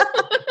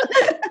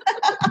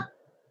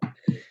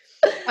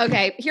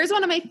 Okay, here's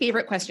one of my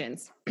favorite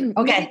questions.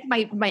 Okay.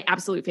 My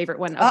absolute favorite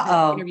one of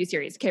the interview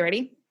series. Okay,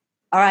 ready?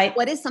 All right.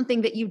 What is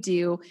something that you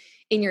do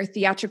in your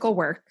theatrical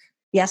work?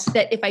 Yes.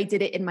 That if I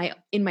did it in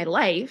my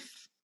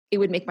life, it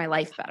would make my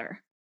life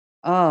better.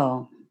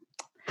 Oh,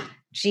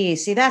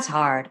 geez. See, that's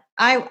hard.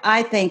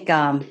 I think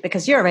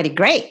because you're already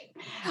great.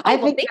 I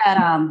think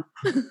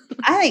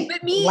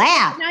but me,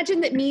 laugh.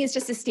 Imagine that me is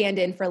just a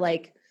stand-in for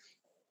like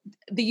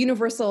the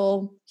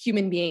universal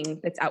human being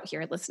that's out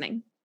here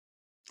listening.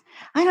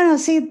 I don't know.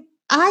 See,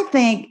 I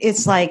think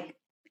it's like,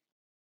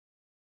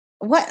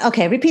 what?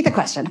 Okay, repeat the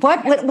question.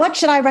 What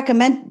should I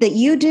recommend that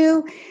you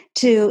do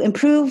to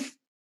improve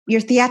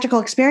your theatrical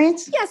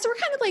experience? Yeah, so we're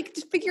kind of like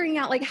just figuring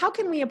out like how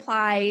can we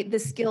apply the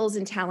skills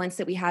and talents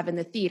that we have in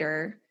the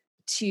theater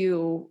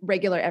to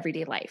regular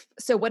everyday life.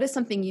 So what is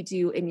something you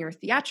do in your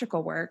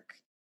theatrical work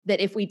that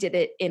if we did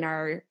it in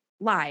our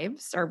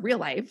lives, our real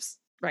lives,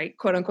 right,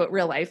 quote unquote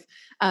real life,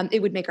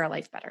 it would make our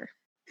life better?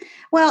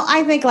 Well,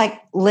 I think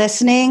like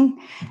listening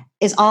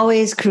is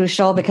always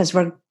crucial because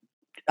we're,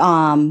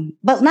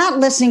 but not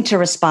listening to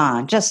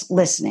respond, just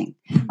listening,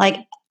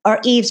 or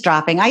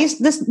eavesdropping.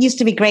 This used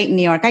to be great in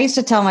New York. I used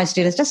to tell my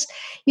students, just,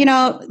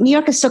 New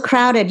York is so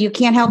crowded, you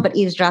can't help but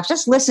eavesdrop.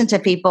 Just listen to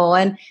people.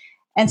 And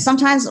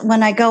sometimes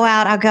when I go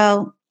out,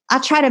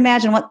 I'll try to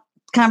imagine what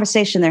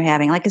conversation they're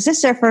having. Like, is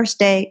this their first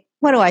date?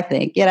 What do I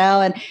think?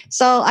 And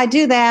so I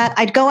do that.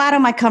 I'd go out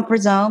of my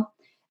comfort zone.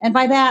 And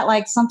by that,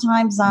 like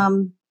sometimes,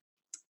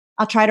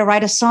 I'll try to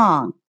write a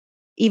song,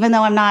 even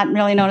though I'm not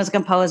really known as a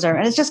composer.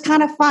 And it's just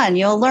kind of fun.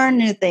 You'll learn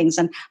new things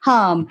and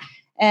hum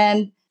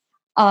and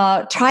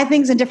try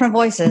things in different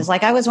voices.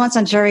 Like I was once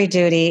on jury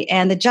duty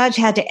and the judge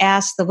had to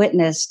ask the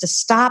witness to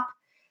stop,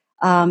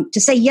 to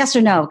say yes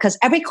or no. Because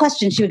every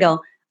question she would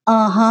go,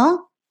 uh-huh,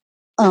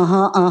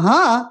 uh-huh,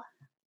 uh-huh,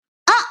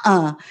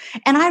 uh-uh.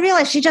 And I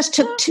realized she just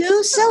took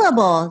 2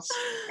 syllables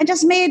and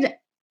just made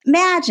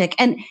magic.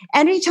 And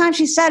every time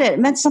she said it, it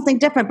meant something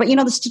different. But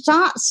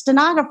the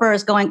stenographer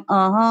is going,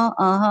 uh-huh,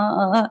 uh-huh,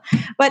 uh-huh.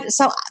 But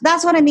so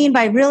that's what I mean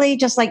by really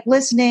just like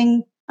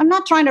listening. I'm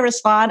not trying to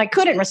respond. I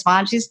couldn't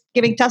respond. She's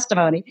giving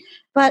testimony.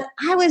 But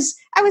I was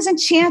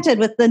enchanted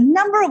with the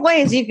number of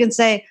ways you can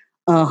say,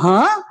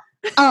 uh-huh,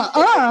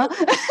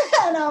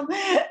 uh-uh.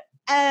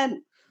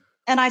 and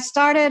I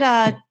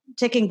started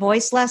taking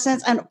voice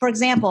lessons. And for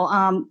example,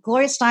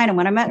 Gloria Steinem,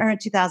 when I met her in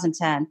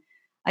 2010,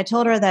 I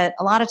told her that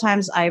a lot of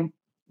times I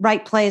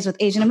write plays with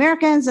Asian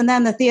Americans, and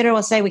then the theater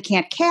will say we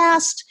can't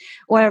cast,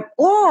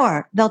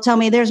 or they'll tell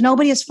me there's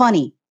nobody as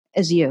funny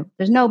as you.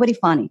 There's nobody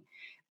funny.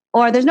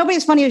 or there's nobody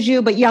as funny as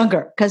you, but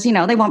younger, because,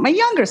 they want my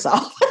younger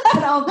self.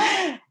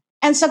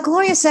 And so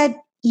Gloria said,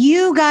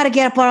 you got to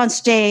get up on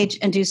stage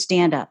and do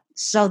stand up.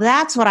 So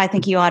that's what I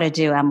think you ought to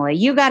do, Emily.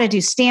 You got to do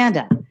stand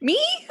up. Me?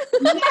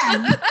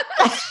 Yeah.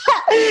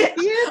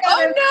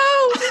 Oh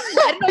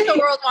no. I don't know if the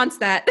world wants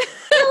that.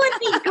 You would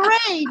be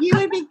great. You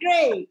would be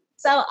great.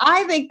 So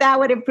I think that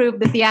would improve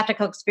the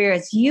theatrical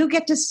experience. You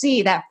get to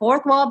see that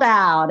fourth wall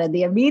down and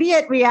the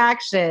immediate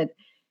reaction.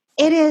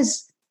 It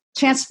is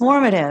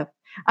transformative.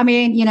 I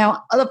mean,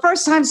 the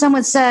first time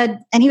someone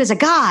said, and he was a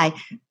guy,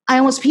 I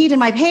almost peed in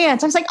my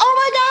pants. I was like, oh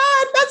my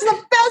God, that's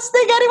the best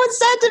thing anyone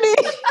said to me.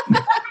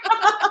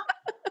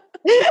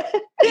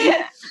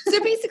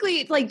 So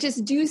basically, like,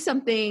 just do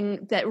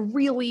something that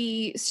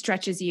really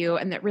stretches you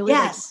and that really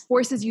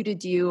forces you to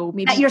do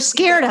maybe that you're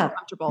scared of.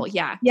 Uncomfortable.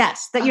 Yeah.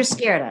 Yes, that you're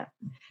scared of.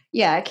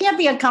 Yeah, it can't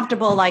be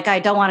uncomfortable. Like, I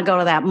don't want to go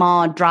to that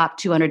mall and drop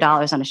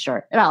 $200 on a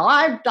shirt. No,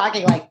 I'm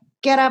talking like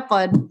get up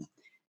on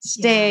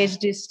stage,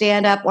 do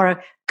stand up,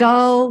 or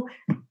go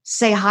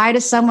say hi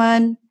to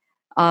someone.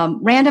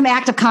 Random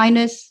act of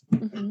kindness.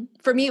 Mm-hmm.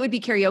 For me, it would be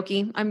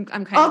karaoke. I'm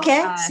kind of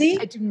okay. See,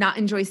 I do not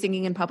enjoy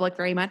singing in public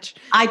very much.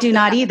 I do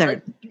not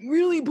either.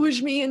 Really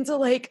push me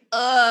into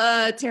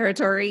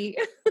territory.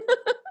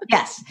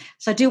 Yes.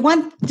 So do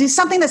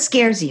something that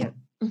scares you.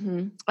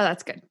 Mm-hmm. Oh,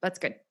 that's good. That's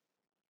good.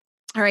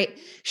 All right.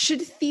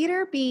 Should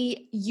theater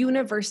be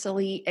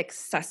universally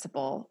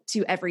accessible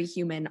to every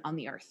human on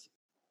the earth?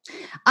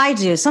 I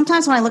do.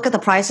 Sometimes when I look at the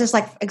prices,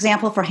 like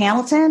example for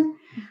Hamilton,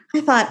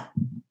 I thought,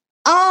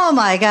 oh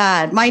my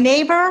God, my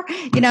neighbor,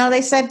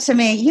 they said to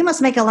me, you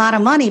must make a lot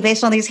of money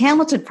based on these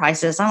Hamilton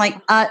prices. I'm like,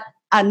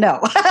 no,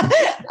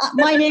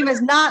 my name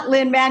is not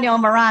Lin-Manuel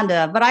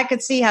Miranda, but I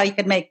could see how you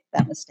could make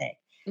that mistake.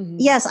 Mm-hmm.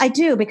 Yes, I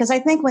do. Because I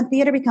think when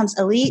theater becomes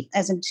elite,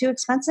 as in too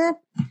expensive,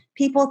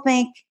 people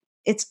think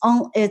it's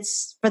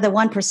for the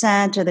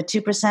 1% or the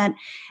 2%.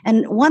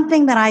 And one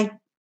thing that I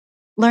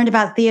learned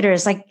about theater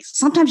is like,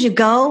 sometimes you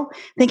go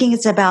thinking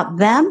it's about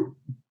them,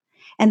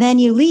 and then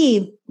you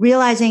leave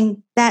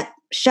realizing that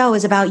show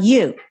is about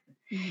you,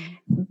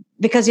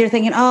 because you're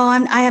thinking, oh,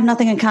 I have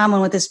nothing in common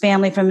with this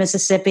family from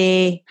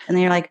Mississippi. And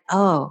then you're like,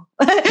 oh,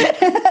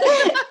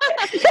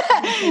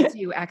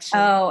 you actually.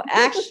 Oh,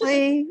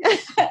 actually.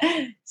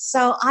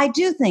 So I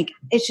do think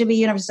it should be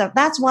universal.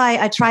 That's why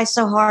I try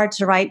so hard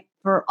to write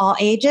for all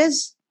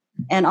ages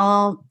and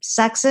all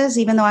sexes,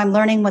 even though I'm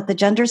learning what the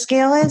gender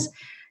scale is.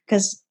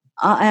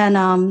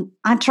 I'm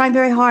trying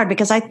very hard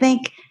because I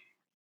think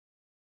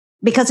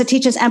because it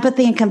teaches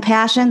empathy and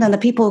compassion, then the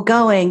people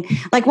going,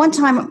 like one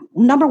time,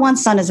 Number One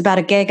Son is about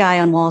a gay guy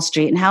on Wall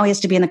Street and how he has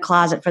to be in the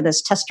closet for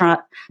this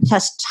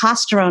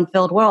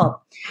testosterone-filled world.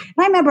 And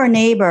I remember a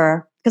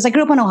neighbor, because I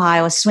grew up in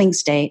Ohio, a swing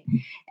state,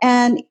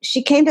 and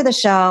she came to the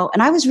show,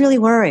 and I was really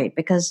worried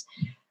because,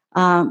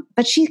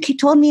 but she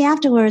told me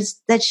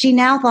afterwards that she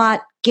now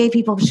thought gay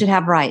people should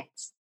have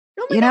rights.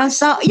 Oh my God.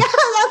 So yeah,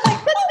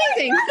 that's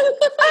amazing.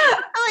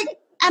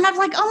 And I'm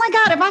like, oh my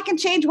God, if I can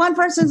change one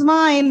person's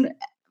mind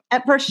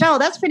per show,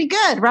 that's pretty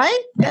good,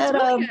 right? That's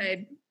really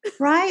good.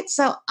 Right?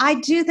 So I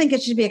do think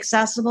it should be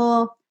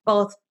accessible,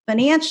 both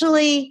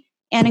financially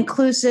and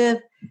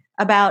inclusive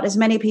about as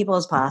many people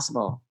as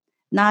possible.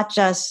 Not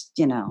just,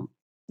 not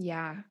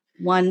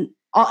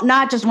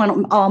just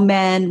all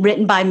men,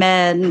 written by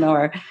men,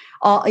 or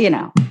all,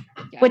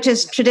 which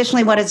is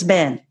traditionally what it's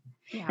been.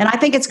 Yeah. And I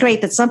think it's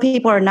great that some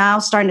people are now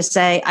starting to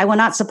say, I will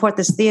not support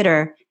this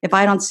theater if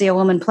I don't see a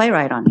woman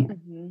playwright on here. Mm-hmm.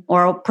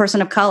 Or a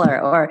person of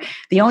color, or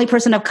the only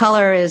person of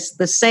color is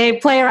the same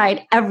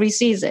playwright every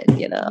season,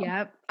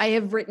 Yep. I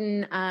have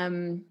written,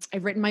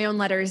 I've written my own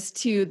letters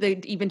to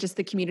even just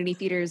the community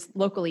theaters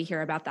locally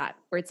here about that,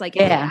 where it's like,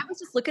 I was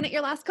just looking at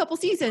your last couple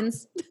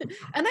seasons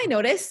and I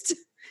noticed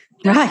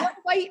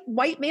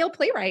white male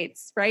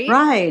playwrights, right?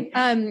 Right.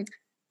 And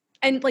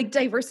like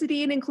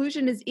diversity and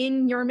inclusion is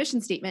in your mission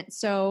statement.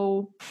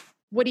 So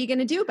what are you going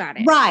to do about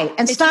it? Right.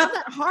 And it's not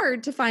that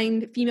hard to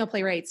find female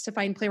playwrights, to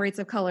find playwrights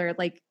of color.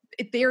 Like,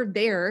 they're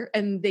there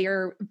and they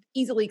are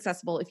easily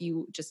accessible if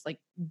you just like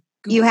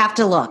Google you have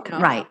to look,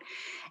 right?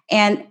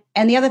 And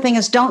the other thing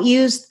is, don't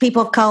use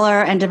people of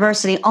color and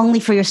diversity only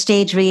for your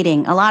stage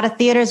reading. A lot of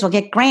theaters will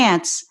get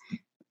grants,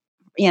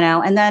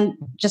 and then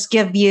just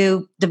give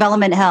you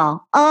development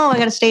hell. Oh, I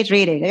got a stage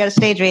reading,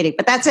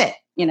 but that's it,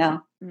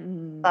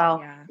 Mm-hmm.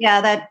 So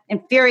that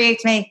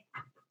infuriates me.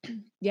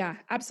 Yeah,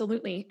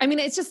 absolutely. I mean,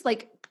 it's just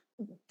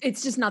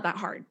not that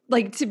hard.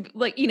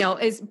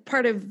 As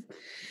part of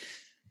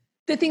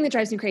the thing that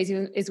drives me crazy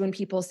is when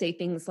people say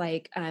things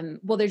like,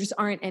 well, there just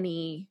aren't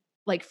any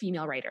like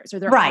female writers, or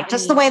there right.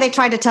 Just the way they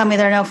tried to tell me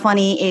there are no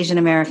funny Asian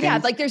Americans. Yeah.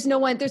 Like there's no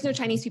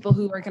Chinese people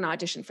who are going to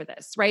audition for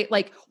this. Right.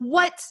 Like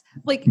what,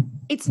 like,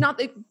 it's not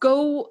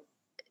go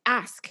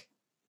ask,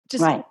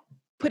 just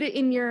put it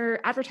in your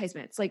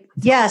advertisements. Like,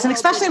 yes. And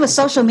especially with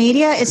social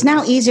media, it's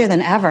now easier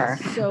than ever.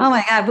 So, oh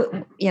my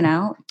God.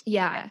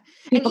 Yeah.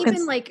 And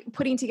even like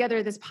putting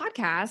together this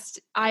podcast,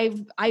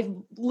 I've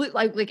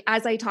like,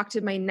 as I talk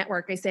to my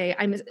network, I say,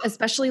 I'm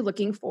especially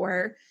looking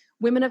for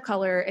women of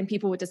color and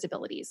people with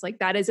disabilities. Like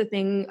that is a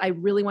thing. I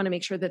really want to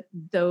make sure that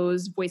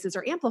those voices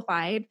are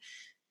amplified.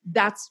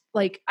 That's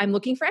like, I'm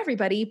looking for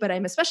everybody, but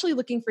I'm especially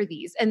looking for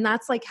these. And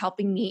that's like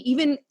helping me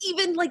even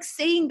like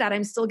saying that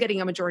I'm still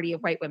getting a majority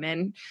of white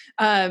women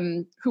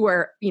who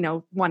are,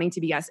 wanting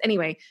to be us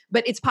anyway,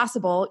 but it's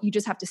possible. You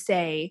just have to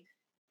say,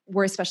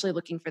 we're especially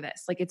looking for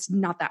this. Like, it's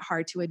not that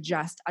hard to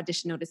adjust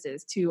audition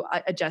notices, to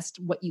adjust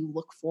what you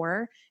look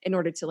for in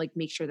order to like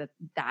make sure that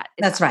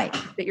that's right,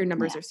 that your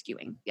numbers are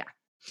skewing. Yeah.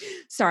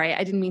 Sorry,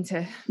 I didn't mean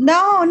to.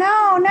 No.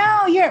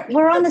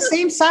 We're on the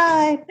same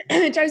side.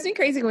 It drives me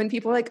crazy when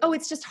people are like, oh,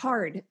 it's just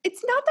hard.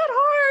 It's not that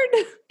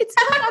hard. It's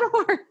not that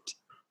hard.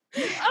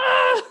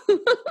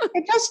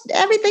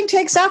 Everything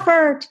takes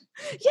effort.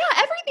 Yeah,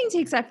 everything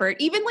takes effort.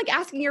 Even like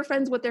asking your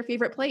friends what their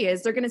favorite play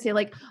is, they're going to say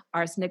like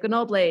Arsenic and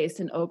Oblast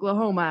in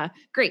Oklahoma.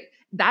 Great.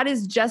 That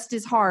is just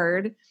as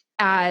hard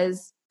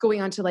as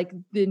going on to like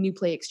the New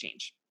Play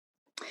Exchange.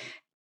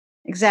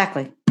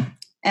 Exactly.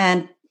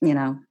 And,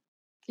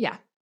 yeah.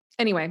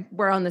 Anyway,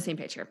 we're on the same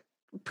page here.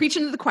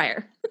 Preaching to the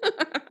choir.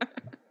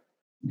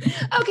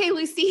 Okay,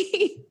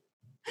 Lucy,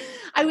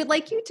 I would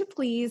like you to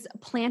please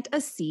plant a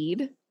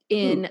seed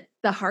in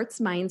the hearts,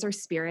 minds, or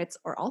spirits,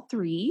 or all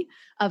three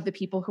of the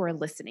people who are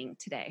listening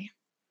today.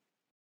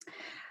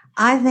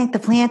 I think the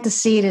plant the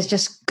seed is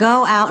just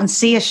go out and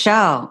see a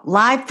show,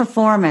 live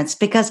performance,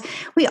 because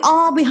we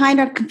all behind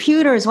our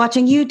computers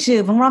watching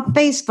YouTube, and we're on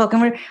Facebook,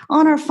 and we're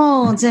on our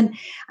phones. And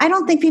I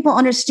don't think people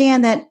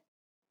understand that,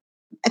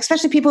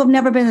 especially people who've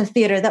never been in the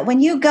theater, that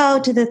when you go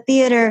to the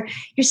theater,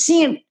 you're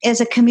seeing it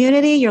as a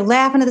community, you're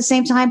laughing at the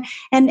same time.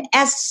 And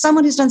as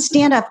someone who's done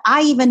stand-up,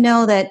 I even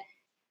know that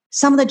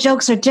some of the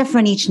jokes are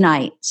different each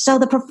night. So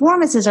the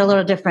performances are a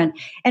little different.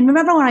 And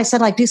remember when I said,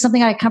 like, do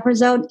something out of comfort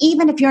zone,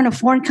 even if you're in a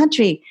foreign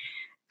country,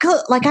 go,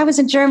 like I was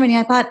in Germany,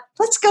 I thought,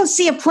 let's go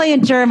see a play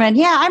in German.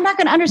 Yeah, I'm not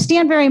going to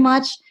understand very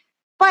much,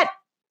 but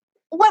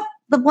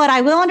what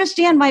I will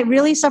understand might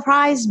really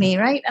surprise me,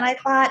 right? And I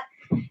thought,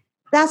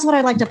 that's what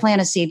I'd like to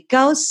plant a seed.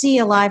 Go see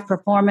a live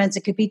performance.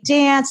 It could be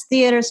dance,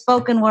 theater,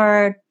 spoken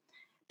word.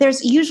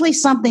 There's usually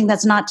something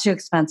that's not too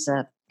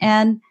expensive.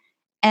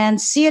 And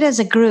see it as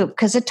a group,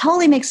 because it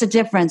totally makes a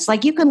difference.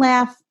 Like, you can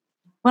laugh.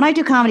 When I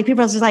do comedy,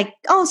 people are just like,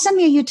 oh, send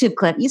me a YouTube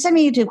clip. You send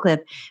me a YouTube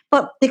clip.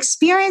 But the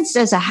experience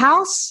as a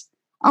house,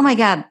 oh my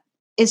God,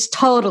 is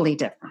totally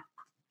different.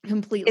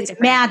 Completely It's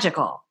different.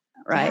 Magical.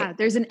 Right. Yeah,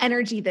 there's an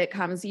energy that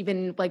comes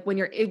even like when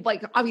you're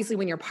like, obviously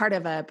when you're part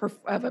of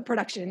a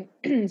production,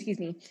 excuse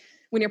me,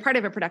 when you're part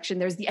of a production,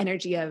 there's the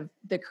energy of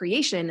the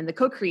creation and the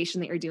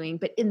co-creation that you're doing.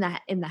 But in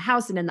the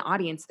house and in the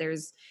audience,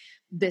 there's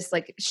this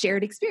like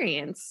shared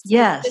experience.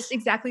 Yes. It's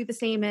exactly the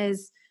same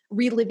as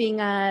reliving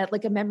a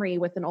memory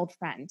with an old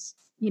friend.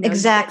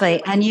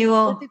 Exactly. And you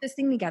will do this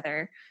thing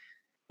together.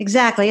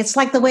 Exactly. It's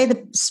like the way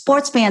the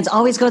sports fans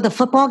always go to the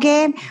football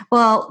game.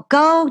 Well,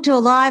 go to a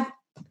live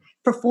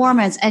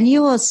performance and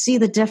you will see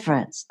the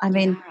difference. I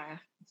mean,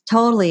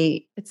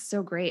 totally. It's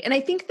so great. And I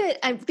think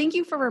that, thank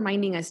you for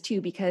reminding us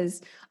too,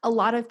 because a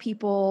lot of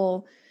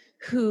people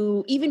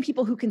even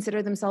people who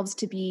consider themselves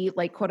to be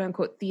like quote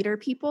unquote theater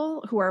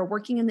people who are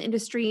working in the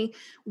industry,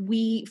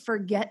 we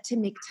forget to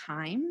make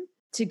time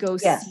to go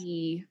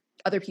see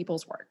other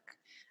people's work.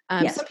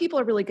 Some people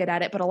are really good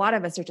at it, but a lot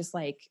of us are just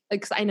like,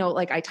 I know,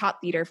 like I taught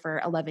theater for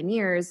 11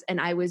 years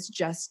and I was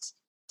just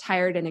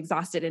tired and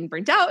exhausted and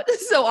burnt out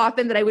so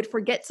often that I would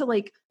forget to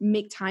like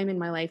make time in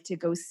my life to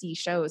go see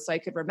shows so I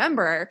could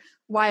remember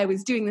why I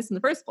was doing this in the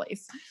first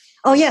place.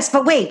 Oh yes,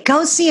 but wait,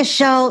 go see a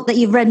show that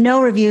you've read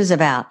no reviews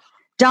about.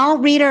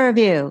 Don't read a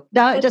review.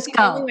 Don't just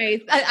go.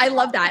 Anyways, I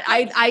love that.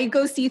 I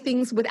go see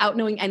things without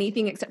knowing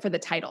anything except for the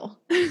title.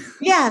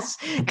 Yes,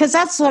 because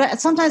that's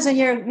what sometimes when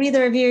you read the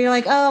review, you're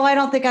like, oh, I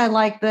don't think I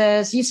like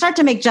this. You start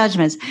to make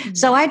judgments. Mm-hmm.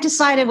 So I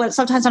decided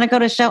sometimes when I go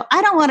to a show,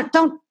 I don't want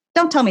to,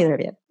 don't tell me the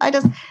review. I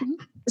just,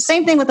 the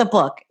same thing with a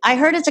book. I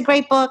heard it's a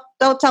great book.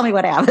 Don't tell me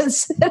what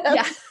happens.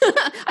 Yeah.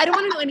 I don't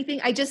want to know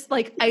anything.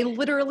 I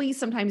literally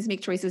sometimes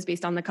make choices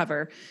based on the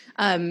cover.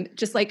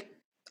 Just like,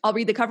 I'll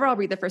read the cover, I'll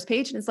read the first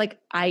page, and it's like,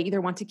 I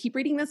either want to keep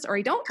reading this or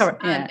I don't.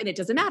 And it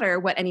doesn't matter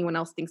what anyone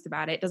else thinks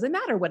about it. It doesn't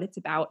matter what it's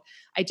about.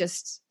 I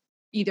just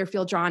either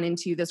feel drawn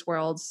into this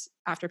world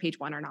after page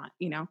one or not,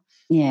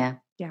 Yeah.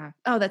 Yeah.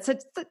 Oh, that's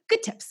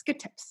good tips. Good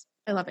tips.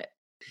 I love it.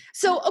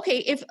 So, okay,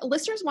 if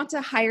listeners want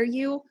to hire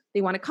you,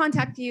 they want to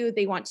contact you,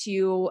 they want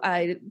to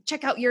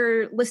check out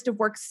your list of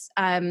works,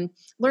 learn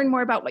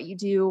more about what you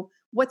do,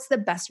 what's the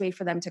best way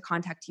for them to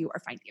contact you or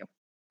find you?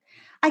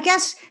 I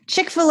guess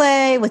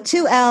Chick-fil-A with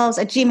 2 L's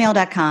at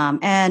gmail.com.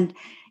 And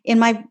in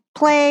my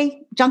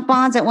play, Junk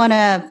Bonds, that won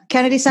a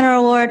Kennedy Center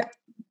Award,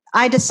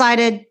 I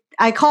decided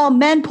I call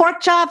men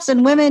pork chops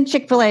and women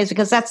Chick-fil-A's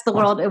because that's the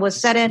world it was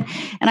set in.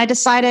 And I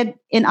decided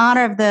in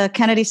honor of the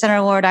Kennedy Center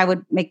Award, I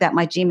would make that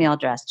my Gmail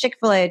address,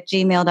 Chick-fil-A at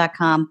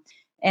gmail.com.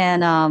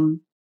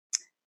 And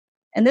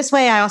this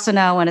way I also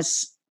know when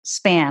it's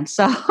spam.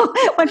 So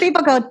when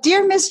people go,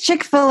 Dear Miss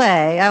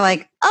Chick-fil-A, I'm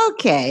like,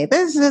 okay,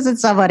 this isn't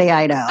somebody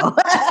I know.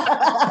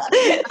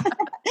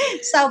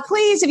 So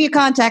please, if you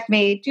contact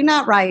me, do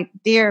not write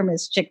Dear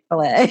Miss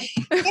Chick-fil-A.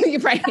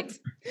 Right.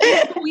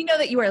 We know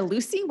that you are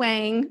Lucy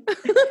Wang.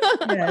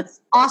 Yes.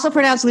 Also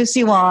pronounced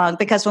Lucy Wong,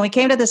 because when we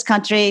came to this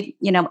country,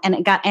 and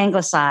it got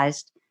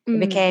anglicized, it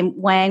became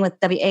Wang with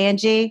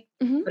W-A-N-G.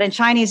 Mm-hmm. But in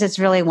Chinese, it's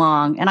really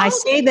Wong. And I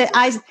say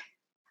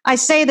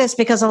this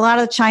because a lot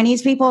of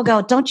Chinese people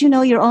go, "Don't you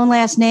know your own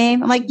last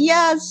name?" I'm like,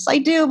 "Yes, I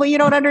do, but you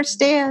don't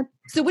understand."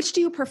 So which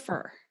do you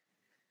prefer?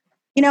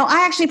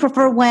 I actually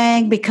prefer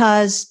Wang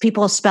because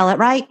people spell it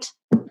right.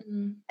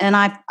 Mm-hmm. And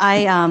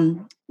I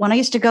when I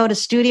used to go to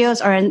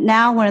studios, or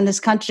now we're in this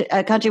country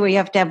where you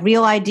have to have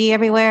real ID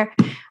everywhere,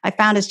 I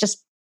found it's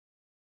just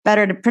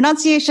better. The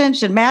pronunciation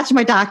should match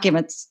my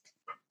documents.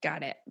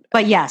 Got it.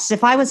 But yes,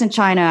 if I was in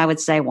China, I would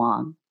say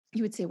Wang.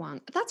 You would say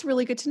Wang. That's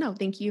really good to know.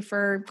 Thank you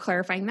for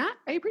clarifying that.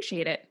 I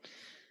appreciate it.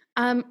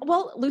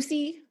 Well,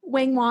 Lucy,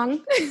 Wang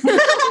Wong,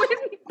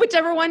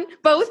 whichever one,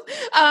 both.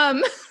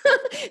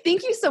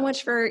 Thank you so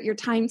much for your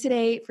time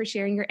today, for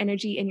sharing your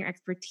energy and your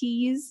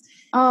expertise.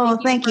 Oh,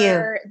 thank you.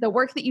 For the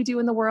work that you do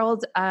in the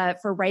world,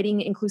 for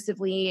writing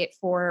inclusively,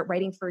 for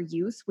writing for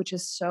youth, which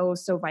is so,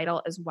 so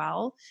vital as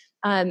well.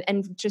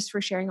 And just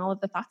for sharing all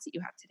of the thoughts that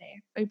you have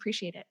today. I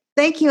appreciate it.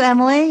 Thank you,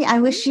 Emily. I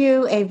wish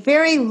you a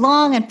very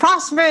long and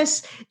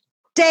prosperous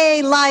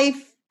day,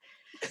 life,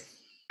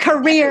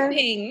 career.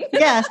 Everything.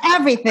 Yes,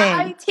 everything.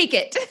 I take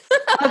it.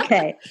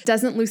 Okay.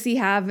 Doesn't Lucy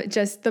have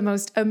just the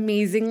most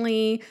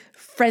amazingly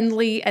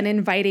friendly and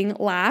inviting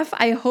laugh?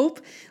 I hope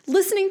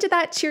listening to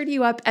that cheered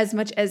you up as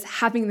much as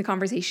having the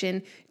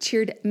conversation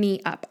cheered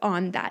me up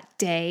on that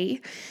day.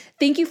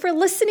 Thank you for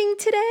listening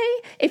today.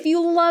 If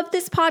you love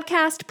this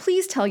podcast,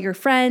 please tell your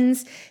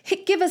friends,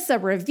 give us a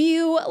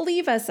review,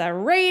 leave us a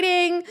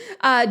rating,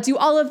 do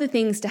all of the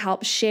things to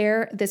help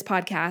share this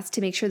podcast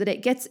to make sure that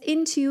it gets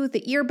into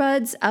the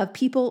earbuds of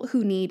people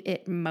who need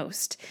it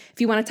most.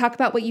 If you want to talk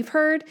about what you've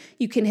heard,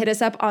 you can hit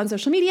us up on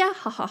social media,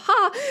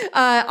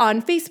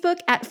 on Facebook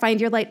at Find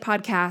Your Light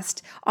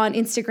Podcast, on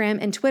Instagram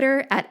and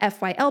Twitter at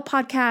FYL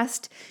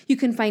Podcast. You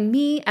can find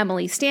me,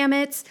 Emily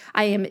Stamets.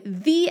 I am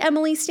the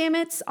Emily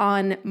Stamets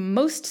on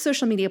most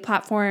social media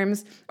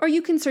platforms, or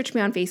you can search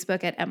me on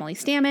Facebook at Emily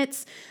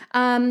Stamets.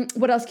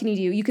 What else can you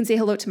do? You can say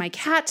hello to my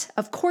cat.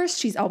 Of course,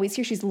 she's always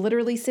here. She's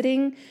literally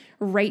sitting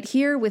right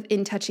here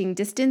within touching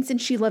distance,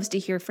 and she loves to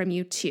hear from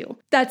you too.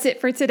 That's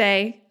it for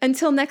today.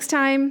 Until next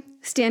time,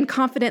 stand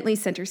confidently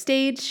center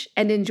stage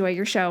and enjoy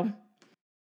your show.